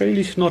scale. The scale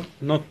is not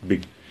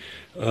big.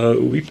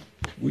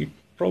 We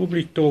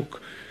probably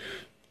talk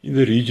in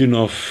the region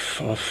of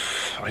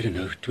I don't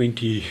know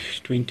 20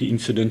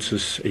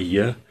 incidences a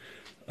year.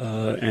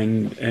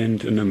 And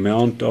an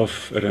amount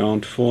of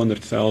around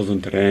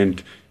 400,000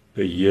 rand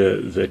per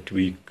year that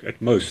we, at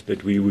most,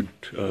 that we would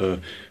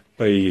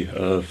pay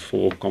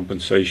for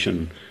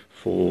compensation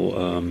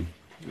for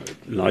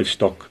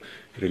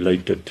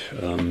livestock-related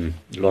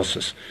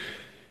losses.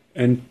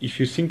 And if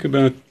you think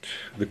about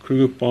the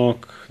Kruger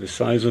Park, the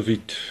size of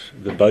it,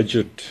 the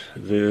budget,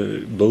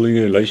 the building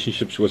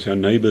relationships with our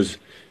neighbors,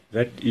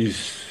 that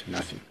is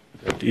nothing.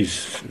 That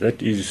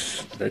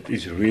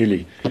is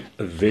really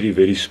a very,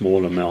 very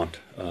small amount.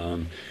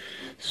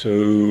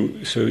 So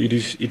it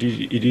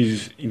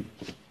is in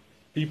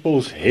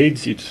people's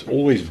heads. It's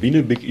always been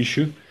a big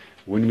issue.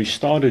 When we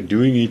started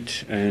doing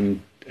it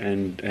and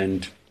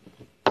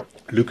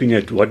looking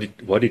at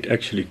what it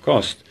actually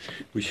cost,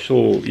 we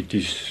saw it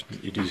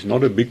is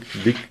not a big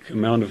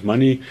amount of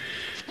money,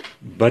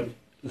 but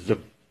the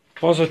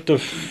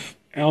positive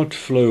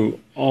outflow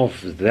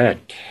of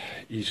that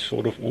is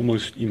sort of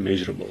almost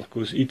immeasurable,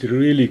 because it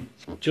really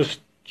just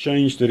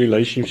changed the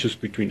relationships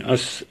between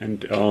us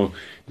and our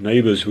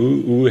neighbors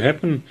who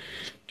happen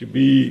to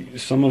be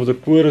some of the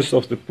poorest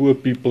of the poor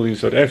people in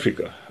South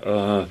Africa,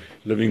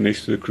 living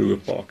next to the Kruger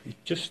Park.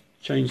 It just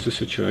changed the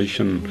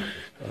situation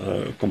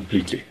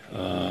completely.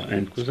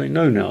 And because they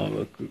know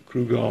now,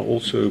 Kruger are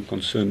also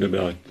concerned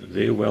about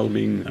their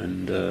well-being,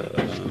 and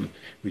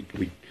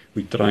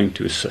we're trying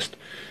to assist.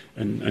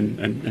 And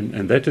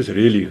that is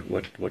really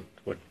what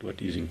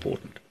is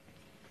important.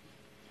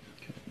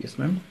 Okay. Yes,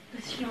 ma'am?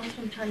 This is Sean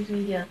from Times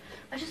Media.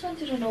 I just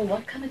wanted to know,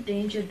 what kind of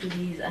danger do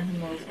these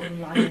animals, or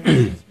lions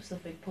in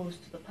specific, pose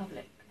to the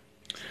public?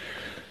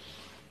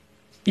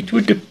 It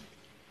would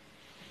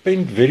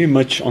depend very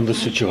much on the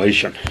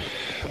situation,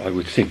 I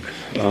would think.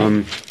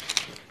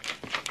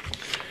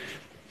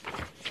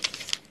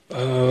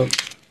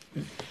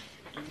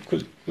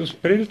 Because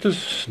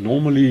predators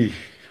normally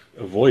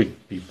avoid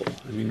people.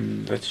 I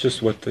mean, that's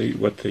just what they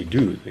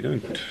do. They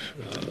don't.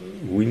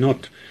 We're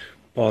not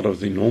part of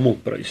the normal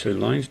prey. So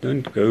lions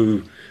don't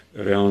go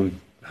around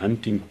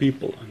hunting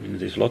people. I mean,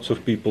 there's lots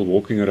of people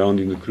walking around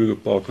in the Kruger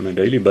Park on a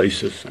daily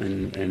basis,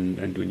 and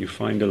when you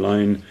find a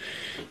lion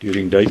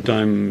during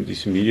daytime,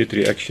 this immediate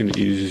reaction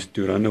is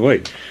to run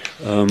away.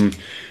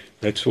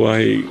 That's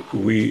why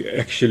we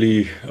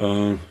actually.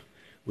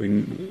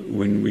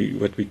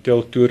 What we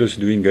tell tourists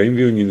doing game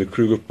viewing in the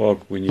Kruger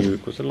Park,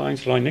 because the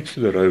lions lie next to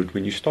the road,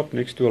 when you stop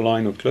next to a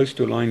lion or close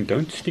to a lion,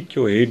 don't stick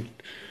your head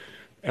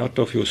out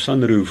of your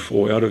sunroof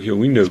or out of your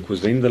window,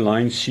 because then the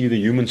lions see the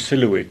human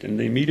silhouette, and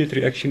the immediate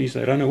reaction is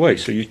they run away.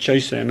 So you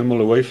chase the animal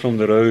away from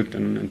the road,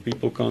 and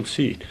people can't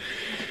see it.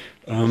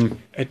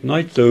 At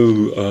night,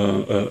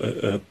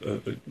 though,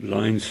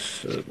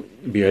 lions'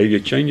 behavior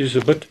changes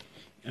a bit,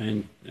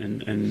 and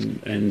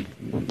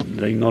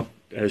they're not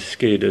as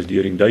scared as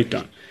during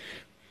daytime.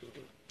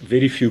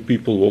 Very few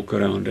people walk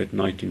around at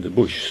night in the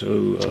bush,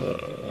 so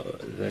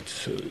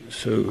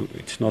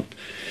it's not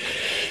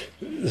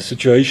the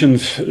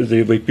situations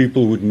there where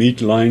people would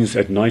meet lions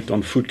at night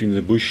on foot in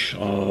the bush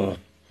are,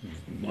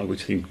 I would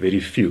think,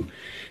 very few.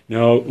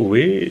 Now,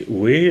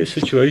 where a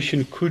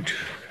situation could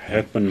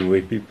happen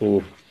where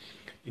people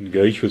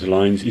engage with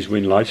lions is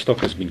when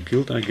livestock has been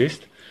killed, I guess,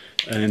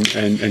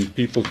 and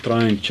people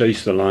try and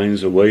chase the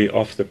lions away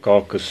off the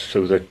carcass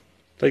so that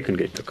they can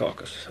get the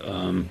carcass,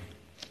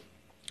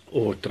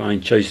 or try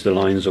and chase the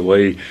lions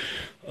away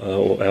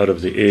or out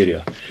of the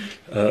area.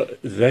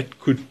 That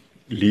could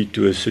lead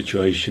to a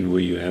situation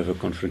where you have a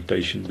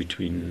confrontation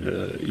between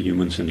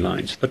humans and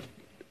lions.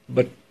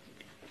 But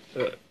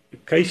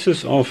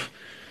cases of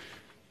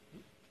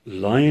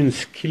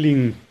lions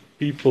killing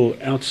people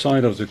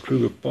outside of the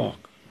Kruger Park,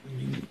 I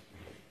mean,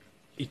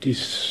 it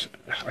is,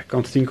 I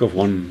can't think of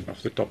one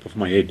off the top of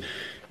my head.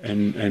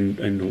 And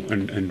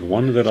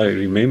one that I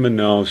remember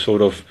now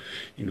sort of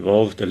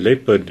involved a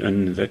leopard,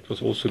 and that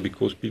was also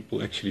because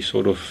people actually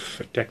sort of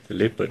attacked the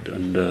leopard,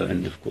 and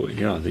of course,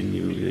 yeah, then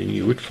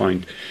you would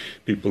find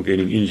people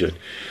getting injured.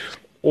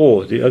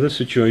 Or the other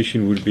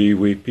situation would be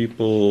where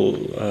people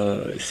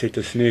set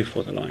a snare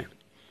for the lion,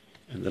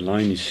 and the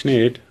lion is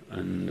snared,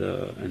 and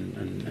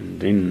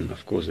then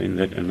of course then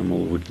that animal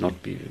would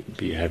not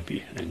be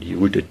happy, and you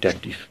would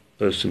attack. If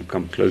a person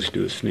come close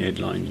to a snared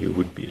lion, you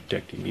would be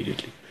attacked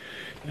immediately.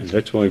 And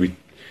that's why we're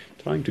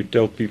trying to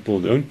tell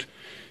people, don't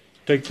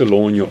take the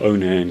law in your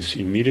own hands.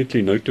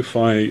 Immediately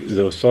notify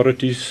the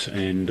authorities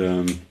and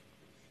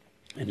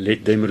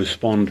let them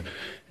respond.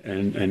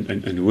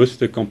 And with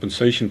the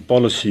compensation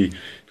policy,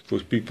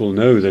 because people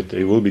know that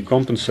they will be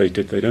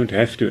compensated, they don't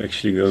have to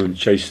actually go and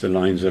chase the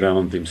lions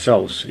around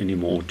themselves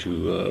anymore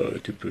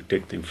to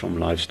protect them from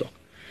livestock.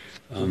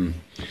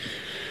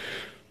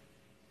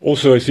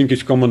 Also, I think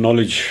it's common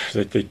knowledge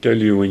that they tell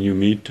you when you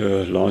meet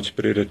a large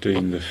predator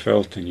in the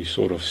veld and you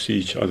sort of see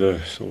each other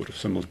sort of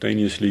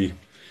simultaneously,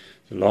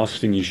 the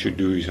last thing you should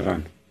do is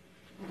run.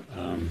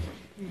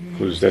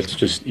 Because that's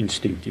just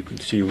instinct. You can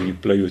see when you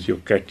play with your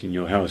cat in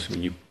your house,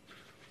 when you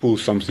pull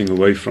something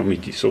away from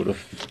it, it sort of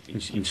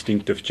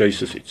instinctive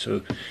chases it.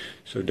 So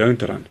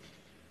don't run.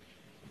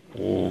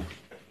 Or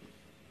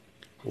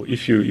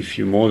if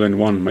you're more than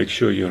one, make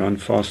sure you run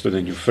faster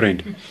than your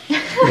friend.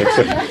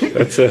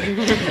 That's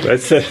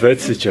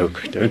a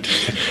joke. Don't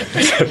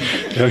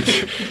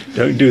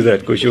do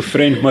that, because your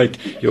friend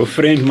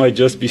might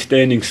just be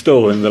standing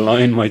still and the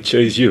lion might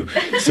chase you.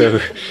 So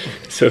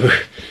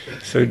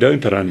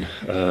don't run.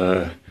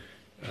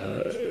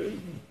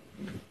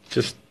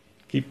 Just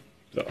keep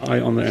the eye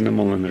on the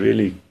animal and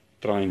really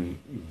try and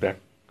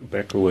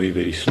back away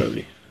very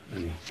slowly.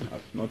 And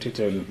I've noted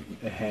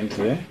a hand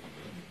there.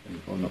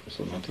 Or not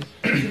so noticed.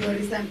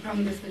 Doris, I'm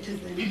from the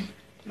citizen.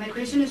 My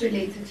question is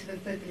related to the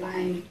third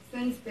line.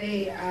 Since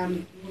they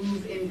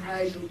move in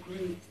pride or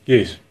groups,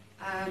 yes.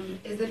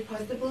 Is it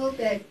possible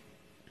that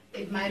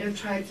it might have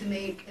tried to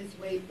make its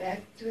way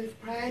back to its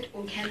pride,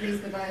 or can they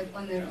survive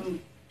on their own?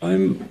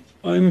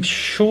 I'm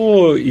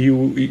sure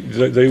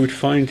they would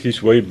find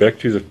his way back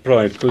to the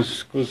pride,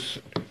 because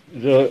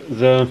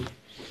the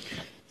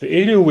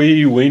area where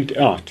he went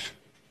out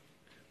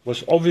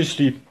was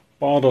obviously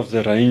part of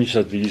the range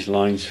that these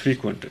lions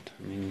frequented.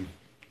 I mean,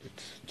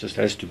 it just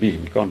has to be.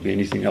 It can't be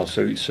anything else.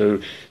 So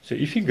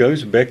if he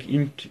goes back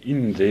in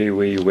there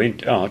where he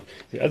went out,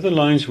 the other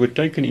lions were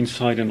taken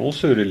inside and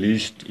also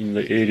released in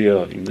the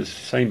area, in the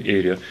same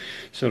area.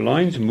 So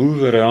lions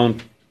move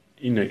around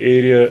in an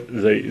area.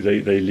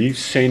 They leave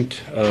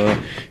scent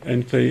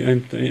and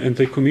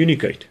they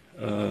communicate.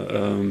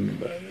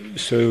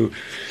 So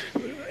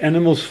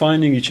animals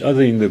finding each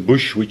other in the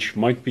bush, which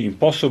might be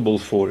impossible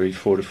for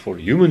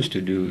humans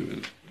to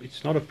do,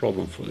 it's not a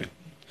problem for them.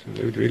 So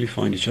they would really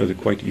find each other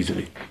quite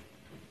easily.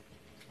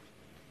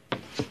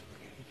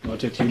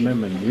 Not a team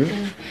member, you?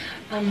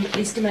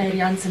 Esther Meyer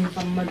Jansen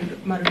from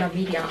Marula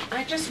Media.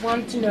 I just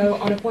want to know,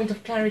 on a point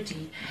of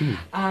clarity,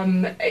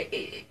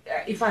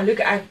 if I look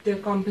at the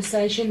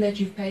compensation that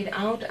you've paid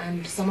out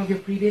and some of your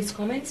previous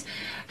comments,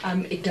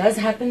 it does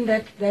happen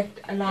that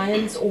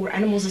lions or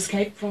animals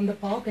escape from the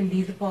park and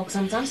leave the park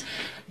sometimes.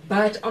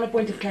 But on a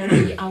point of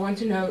clarity, I want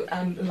to know,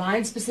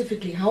 lions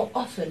specifically, how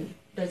often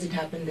does it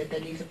happen that they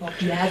leave the park?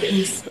 Do you have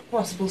any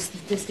possible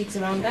statistics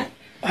around that?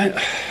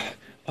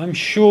 I'm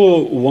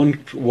sure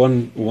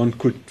one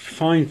could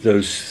find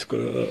those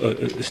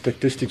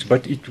statistics,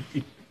 but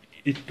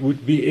it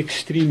would be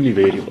extremely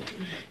variable.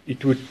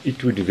 It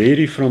would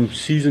vary from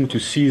season to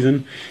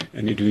season,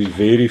 and it would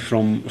vary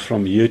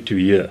from year to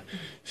year.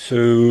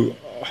 So,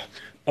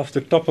 off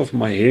the top of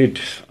my head,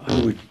 I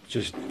would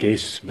just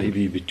guess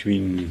maybe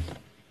between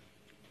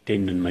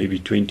 10 and maybe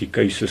 20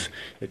 cases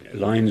that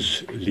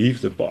lions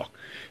leave the park.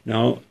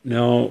 Now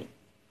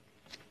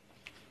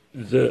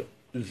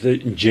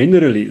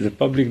generally the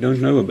public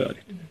don't know about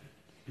it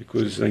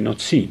because they're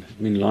not seen.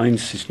 I mean,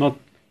 lions, it's not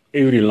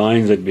every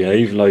lion that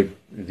behave like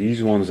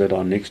these ones that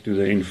are next to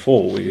the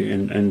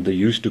N4 and they're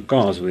used to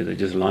cars where they're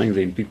just lying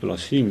there and people are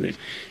seeing them.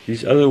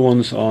 These other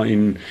ones are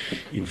in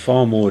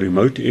far more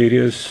remote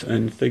areas,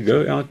 and they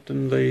go out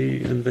and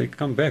they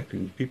come back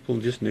and people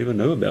just never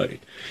know about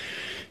it.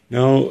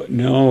 Now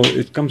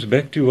it comes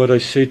back to what I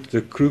said,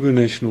 the Kruger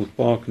National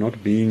Park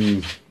not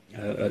being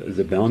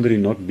the boundary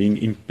not being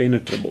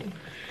impenetrable.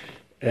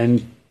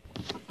 And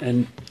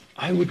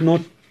I would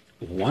not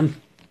want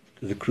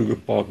the Kruger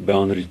Park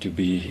boundary to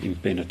be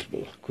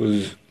impenetrable,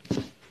 because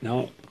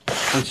now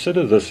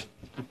consider this.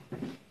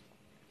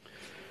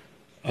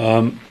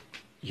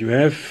 you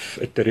have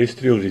a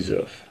terrestrial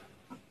reserve,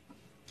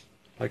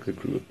 like the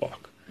Kruger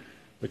Park,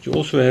 but you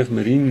also have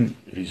marine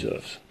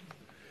reserves.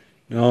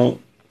 Now,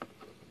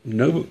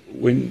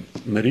 when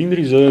marine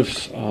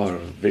reserves are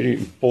very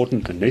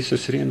important and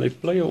necessary, and they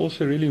play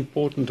also a really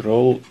important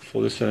role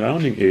for the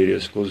surrounding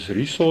areas, because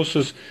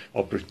resources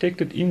are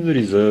protected in the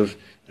reserve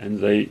and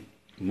they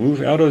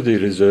move out of the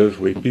reserve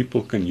where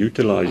people can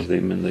utilize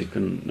them and they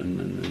can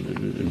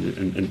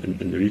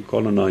and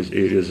recolonize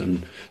areas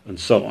and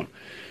so on.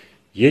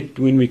 Yet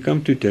when we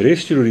come to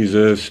terrestrial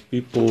reserves,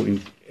 people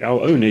in our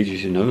own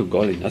ages,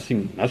 golly,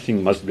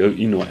 nothing must go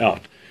in or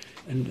out,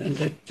 and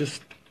that's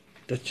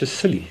just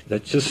silly.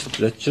 That just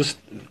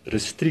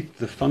restrict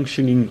the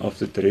functioning of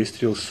the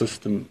terrestrial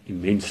system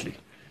immensely,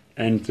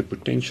 and the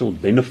potential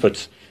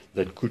benefits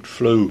that could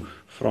flow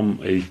from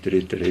a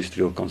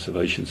terrestrial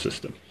conservation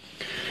system.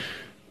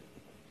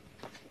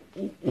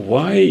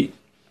 Why?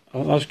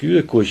 I'll ask you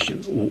the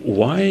question.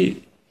 Why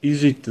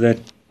is it that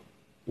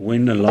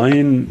when a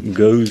lion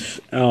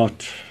goes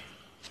out,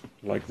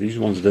 like these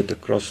ones did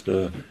across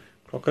the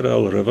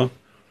Crocodile River,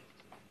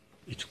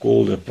 it's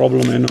called a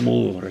problem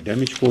animal or a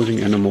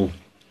damage-causing animal,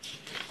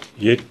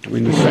 yet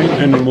when the same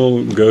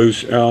animal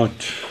goes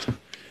out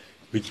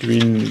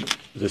between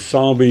the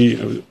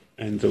Sabi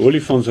and the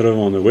Olifants River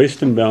on the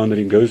western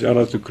boundary, goes out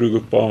of the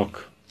Kruger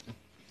Park,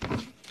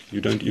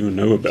 you don't even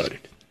know about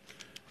it,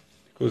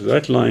 because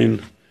that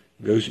lion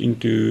goes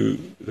into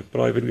the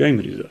private game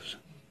reserves.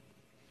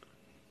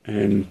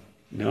 And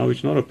now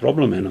it's not a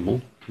problem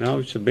animal, now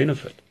it's a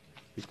benefit,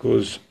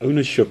 because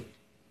there's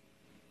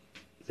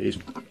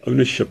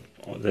ownership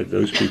that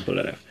those people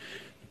have.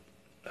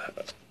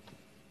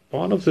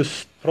 Part of the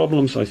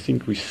problems, I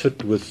think, we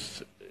sit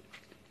with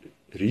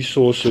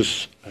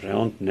resources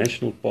around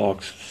national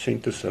parks,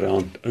 centers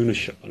around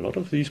ownership. A lot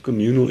of these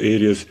communal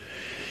areas,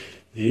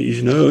 there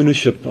is no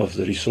ownership of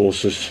the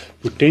resources,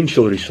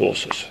 potential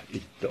resources.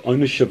 The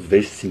ownership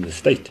vests in the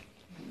state.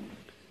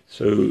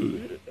 So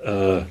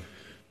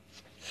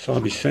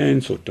Sabi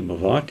Sands or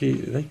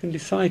Timavati, they can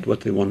decide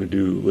what they want to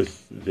do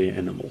with their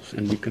animals,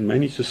 and we can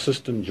manage the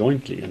system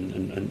jointly,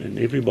 and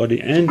everybody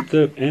and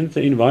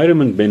the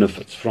environment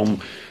benefits from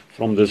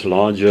this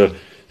larger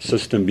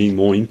system being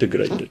more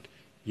integrated.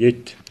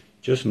 Yet,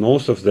 just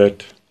north of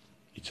that,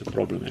 it's a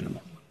problem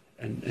animal.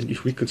 And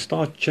if we could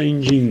start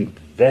changing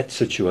that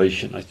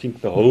situation, I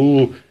think the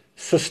whole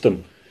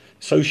system,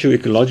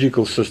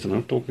 socio-ecological system,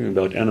 I'm talking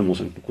about animals,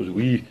 and because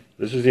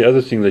this is the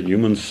other thing that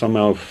humans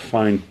somehow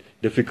find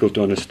difficult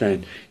to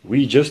understand.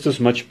 We just as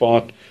much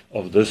part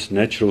of this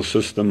natural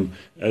system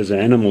as the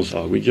animals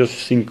are. We just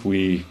think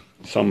we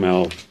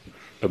somehow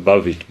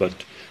above it,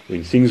 but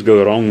when things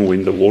go wrong,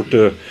 when the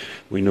water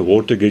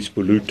gets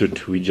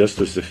polluted, we're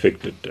just as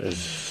affected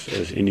as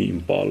any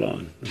impala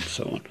and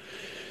so on.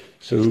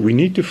 So we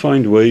need to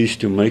find ways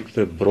to make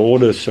the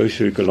broader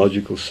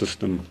socio-ecological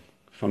system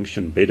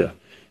function better.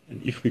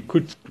 And if we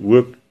could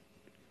work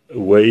a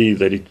way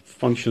that it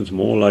functions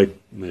more like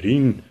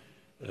marine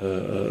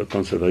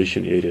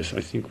conservation areas,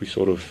 I think we're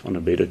sort of on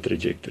a better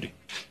trajectory.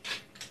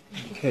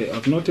 Okay,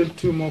 I've noted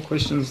 2 more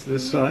questions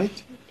this side,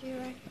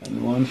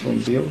 and one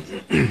from Bill.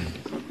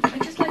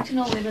 I'd just like to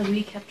know whether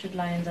recaptured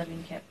lions are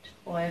being kept,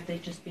 or have they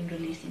just been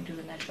released into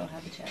the natural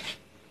habitat?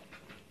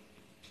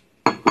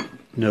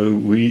 No,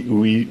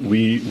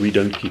 we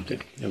don't keep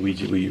them. We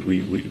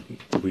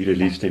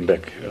release them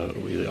back.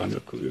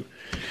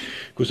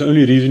 Because the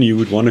only reason you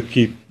would want to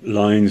keep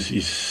lions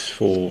is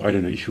for, I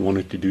don't know, if you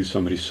wanted to do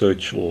some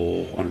research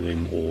on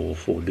them or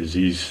for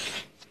disease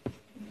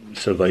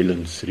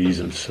surveillance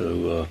reasons.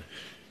 So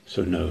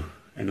no,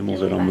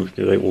 animals that are moved,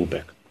 they're all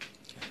back.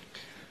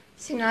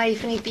 So now you've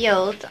finished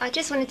Beeld. I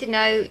just wanted to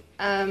know,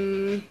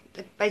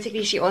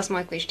 basically she asked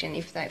my question,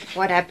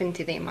 what happened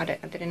to them. I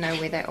didn't know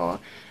where they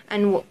are.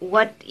 And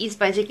what is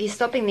basically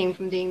stopping them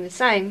from doing the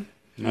same?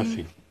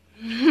 Nothing.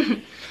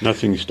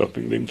 Nothing is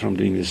stopping them from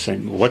doing the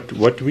same.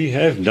 What we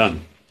have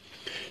done,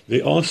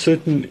 there are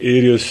certain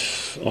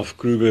areas of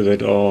Kruger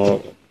that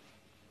are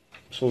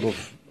sort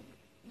of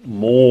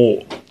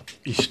more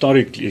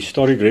historic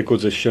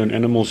records have shown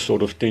animals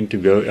sort of tend to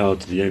go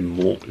out there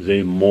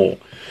more.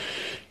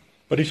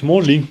 But it's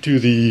more linked to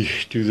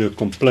the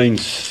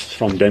complaints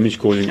from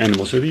damage-causing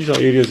animals. So these are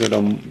areas that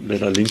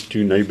are linked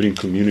to neighboring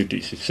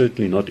communities. It's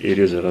certainly not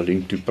areas that are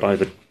linked to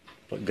private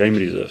game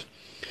reserves.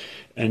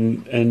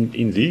 And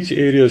in these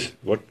areas,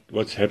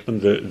 what's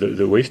happened?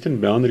 The western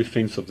boundary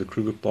fence of the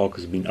Kruger Park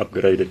has been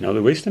upgraded. Now,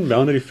 the western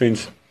boundary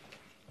fence,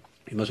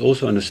 you must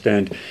also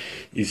understand,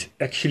 is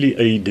actually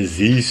a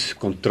disease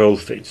control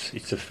fence.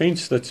 It's a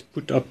fence that's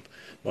put up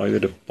by the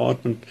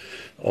Department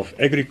of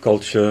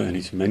Agriculture, and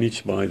it's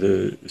managed by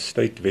the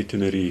state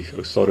veterinary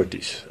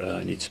authorities.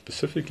 And it's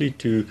specifically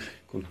to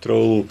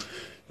control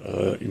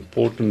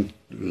important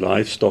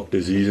livestock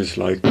diseases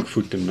like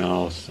foot and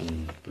mouth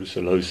and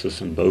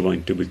brucellosis and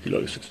bovine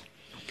tuberculosis.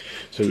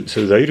 So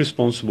they're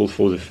responsible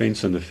for the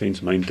fence and the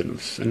fence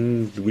maintenance,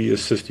 and we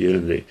assist here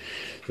and there.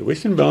 The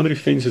western boundary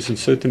fences in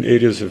certain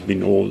areas have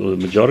been, or the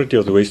majority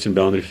of the western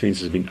boundary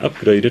fence has been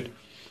upgraded,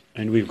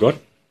 and we've got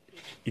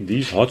in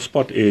these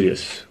hotspot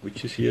areas,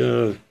 which is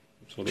here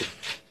sort of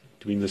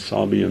between the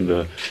Sabi and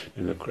the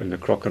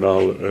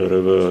Crocodile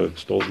River,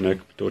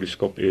 Stolznak,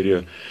 Pitoriskop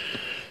area,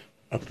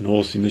 up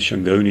north in the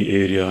Shangoni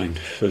area and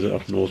further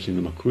up north in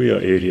the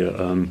Makuya area,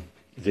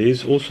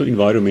 there's also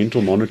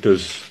environmental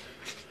monitors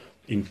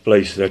in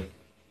place that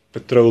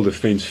patrol the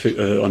fence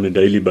on a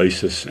daily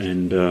basis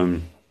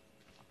and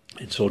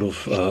sort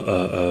of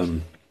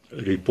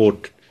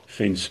report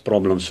fence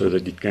problems so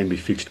that it can be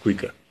fixed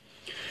quicker.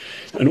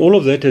 And all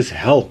of that has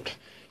helped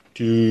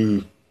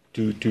to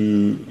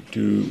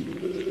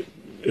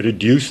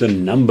reduce the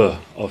number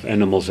of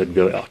animals that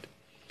go out.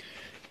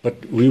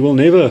 But we will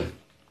never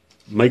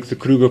make the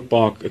Kruger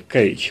Park a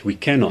cage. We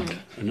cannot.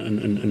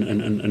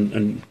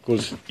 And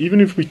because even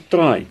if we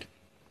tried,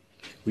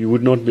 we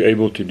would not be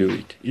able to do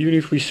it. Even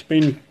if we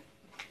spend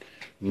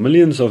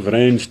millions of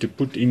rands to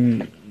put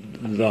in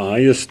the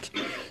highest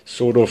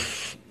sort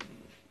of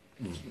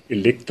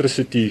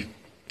electricity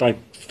type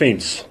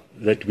fence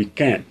that we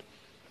can,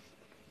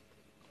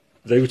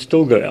 they would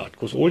still go out,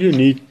 because all you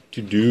need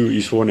to do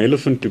is for an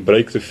elephant to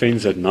break the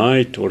fence at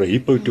night or a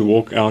hippo to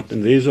walk out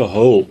and there's a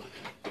hole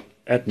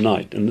at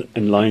night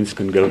and lions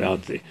can go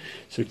out there.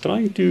 So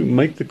trying to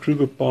make the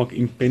Kruger Park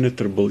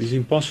impenetrable is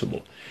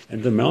impossible.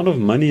 And the amount of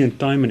money and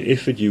time and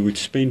effort you would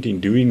spend in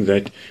doing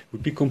that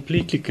would be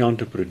completely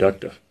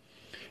counterproductive.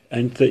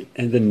 And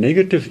the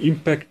negative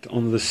impact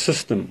on the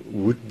system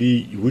would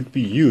be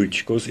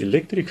huge, because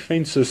electric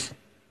fences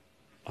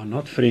are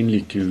not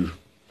friendly to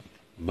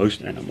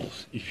most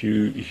animals. If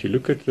you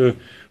look at the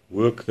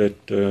work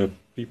that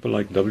people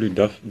like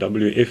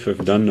WWF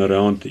have done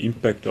around the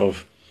impact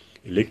of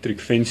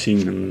electric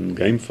fencing and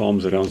game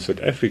farms around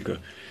South Africa,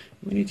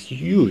 I mean, it's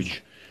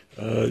huge.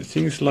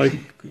 Things like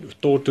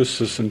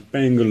tortoises and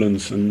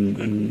pangolins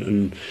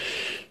and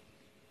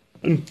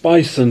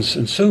pythons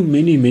and so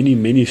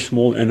many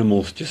small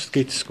animals just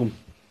gets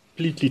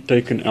completely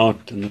taken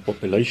out, and the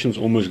populations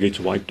almost gets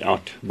wiped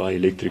out by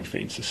electric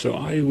fences. So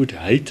I would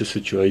hate a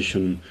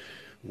situation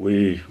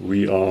where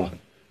we are,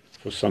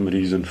 for some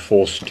reason,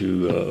 forced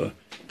to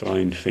try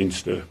and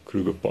fence the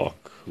Kruger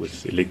Park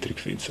with electric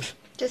fences.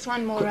 Just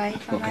one more, right?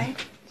 If I may,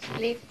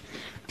 leave.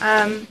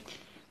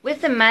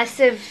 With the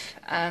massive,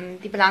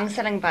 the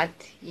belangstelling, but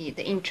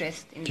the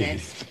interest in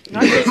this,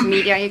 not just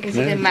media, you can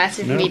see the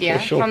massive media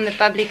from the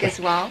public as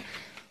well.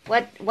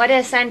 What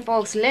has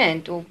SANParks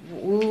learned, or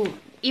who,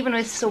 even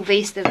with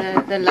Sylvester,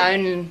 the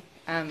lone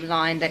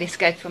lion that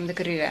escaped from the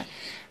Kruger,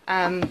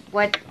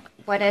 what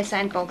has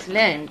SANParks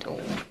learned?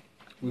 Or?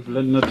 We've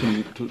learned not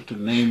to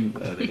name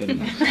the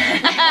animals.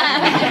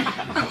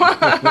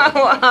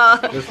 Well,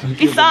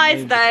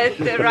 besides that,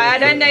 right, I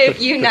don't know if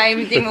you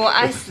named him or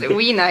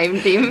we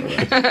named him.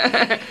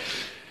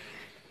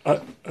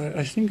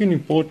 I think an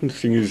important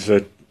thing is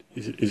that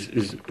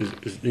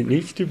there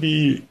needs to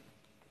be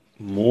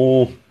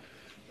more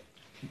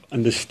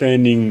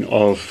understanding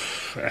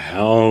of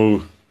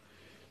how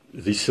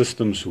these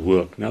systems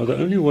work. Now, the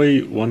only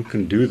way one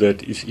can do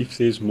that is if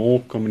there's more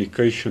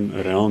communication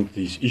around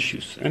these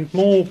issues, and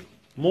more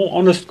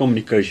honest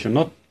communication,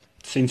 not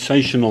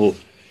sensational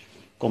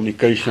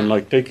communication,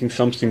 like taking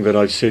something that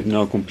I've said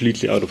now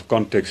completely out of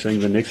context,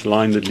 saying the next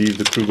line that leaves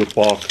the Kruger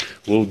Park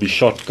will be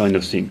shot, kind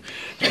of thing.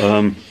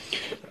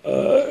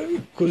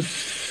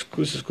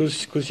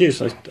 Because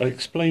yes, I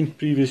explained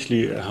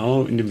previously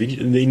how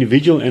the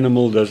individual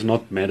animal does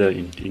not matter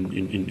in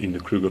the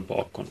Kruger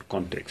Park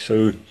context.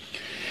 So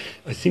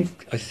I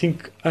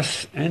think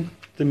us and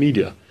the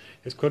media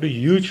has got a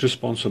huge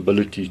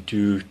responsibility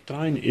to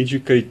try and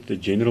educate the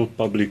general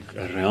public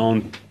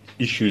around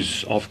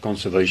issues of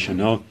conservation.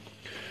 Now,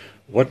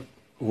 what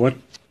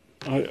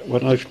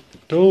I've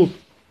told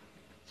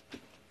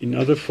in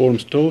other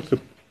forums, told the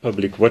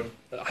public, what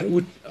I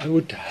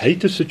would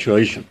hate a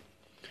situation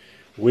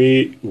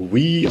where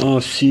we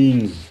are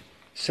seeing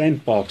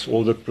SANParks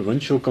or the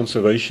provincial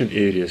conservation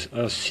areas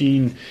are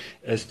seen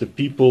as the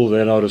people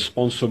that are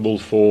responsible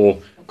for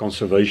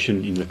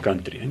conservation in the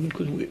country. I mean,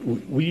 because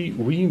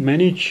we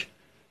manage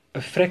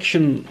a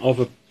fraction of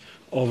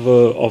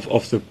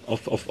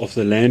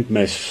the land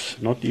mass,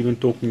 not even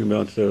talking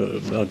about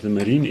the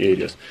marine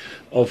areas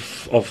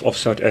of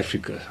South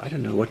Africa. I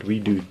don't know what we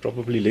do.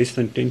 Probably less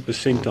than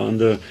 10% are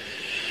under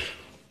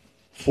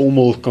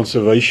formal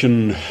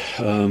conservation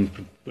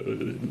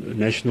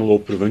national or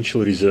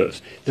provincial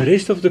reserves. The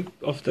rest of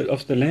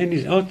the land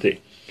is out there,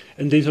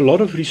 and there's a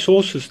lot of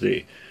resources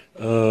there.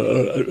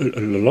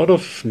 A lot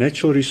of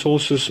natural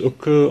resources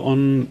occur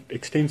on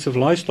extensive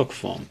livestock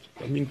farms.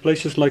 I mean,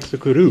 places like the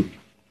Karoo.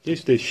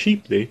 Yes, there's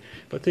sheep there,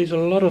 but there's a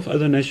lot of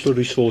other natural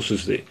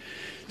resources there.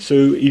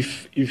 So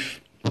if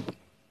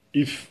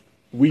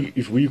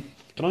we're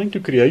trying to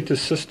create a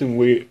system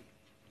where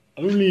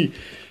only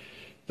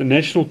the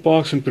national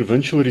parks and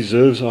provincial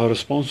reserves are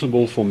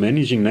responsible for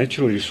managing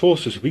natural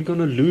resources, we're going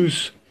to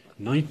lose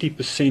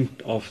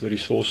 90% of the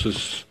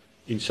resources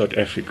in South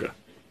Africa.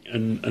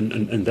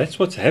 And that's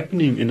what's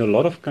happening in a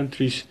lot of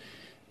countries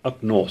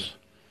up north.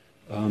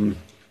 When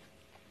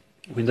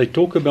they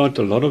talk about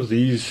a lot of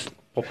these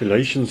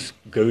populations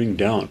going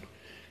down,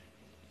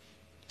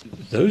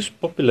 those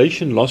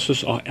population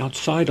losses are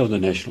outside of the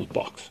national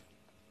parks.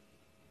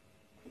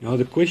 Now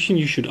the question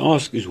you should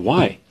ask is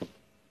why?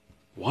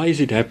 Why is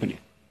it happening?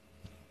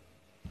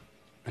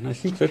 And I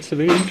think that's a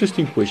very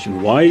interesting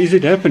question. Why is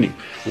it happening?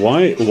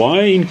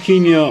 Why in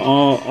Kenya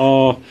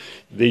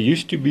there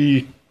used to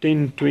be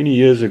 10, 20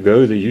 years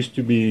ago, there used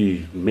to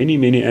be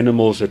many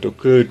animals that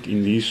occurred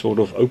in these sort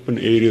of open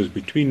areas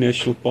between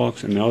national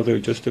parks, and now they're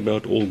just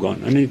about all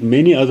gone. And in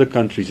many other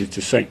countries it's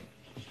the same.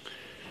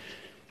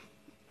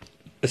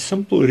 A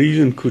simple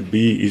reason could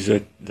be is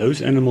that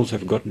those animals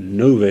have got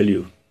no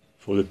value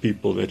for the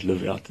people that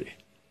live out there.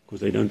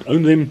 Because they don't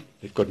own them,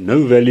 they've got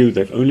no value,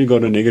 they've only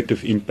got a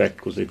negative impact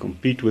because they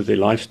compete with their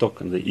livestock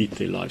and they eat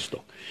their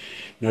livestock.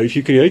 Now if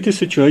you create a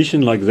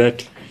situation like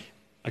that,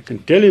 I can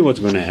tell you what's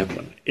going to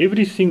happen.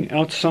 Everything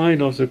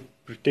outside of the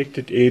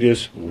protected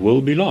areas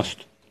will be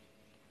lost.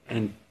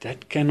 And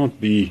that cannot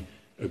be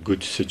a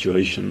good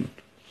situation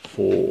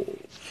for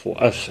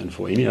us and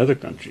for any other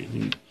country. I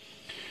mean,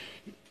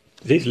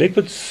 there's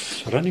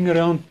leopards running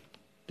around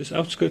the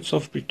outskirts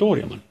of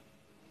Pretoria, man.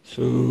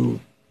 So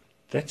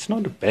that's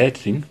not a bad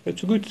thing,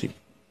 that's a good thing.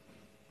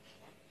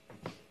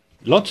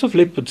 Lots of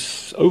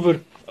leopards over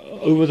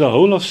the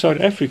whole of South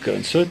Africa,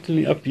 and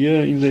certainly up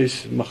here in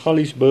these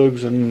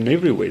Magaliesbergs and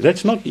everywhere.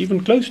 That's not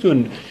even close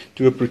to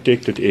a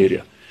protected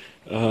area.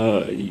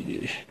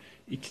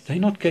 They're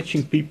not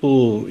catching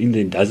people in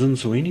their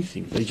dozens or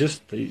anything.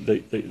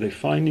 They're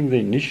finding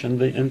their niche and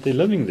they're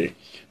living there.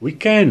 We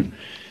can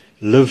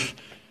live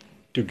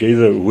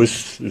together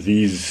with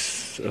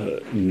these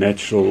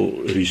natural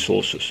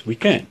resources. We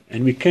can,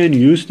 and we can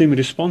use them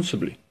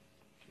responsibly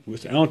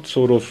without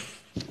sort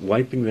of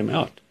wiping them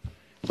out.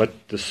 But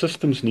the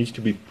systems needs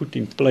to be put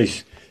in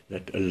place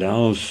that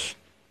allows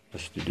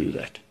us to do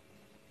that.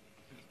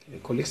 Okay,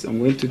 colleagues, I'm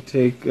going to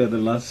take the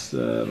last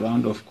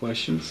round of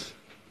questions,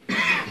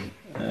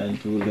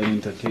 and we will then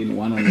entertain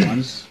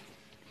one-on-ones.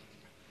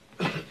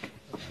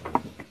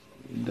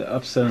 In the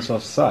absence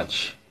of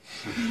such,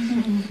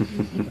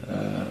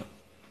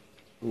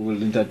 we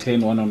will entertain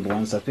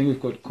one-on-ones. I think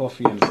we've got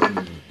coffee and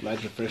some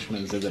light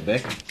refreshments at the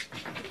back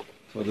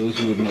for those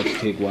who would not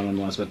take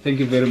one-on-ones. But thank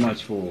you very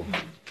much for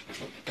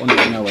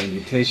honoring our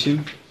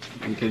invitation.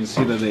 You can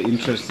see that the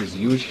interest is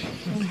huge,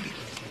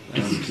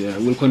 and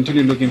we'll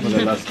continue looking for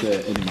the last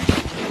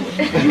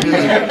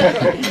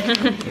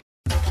animal.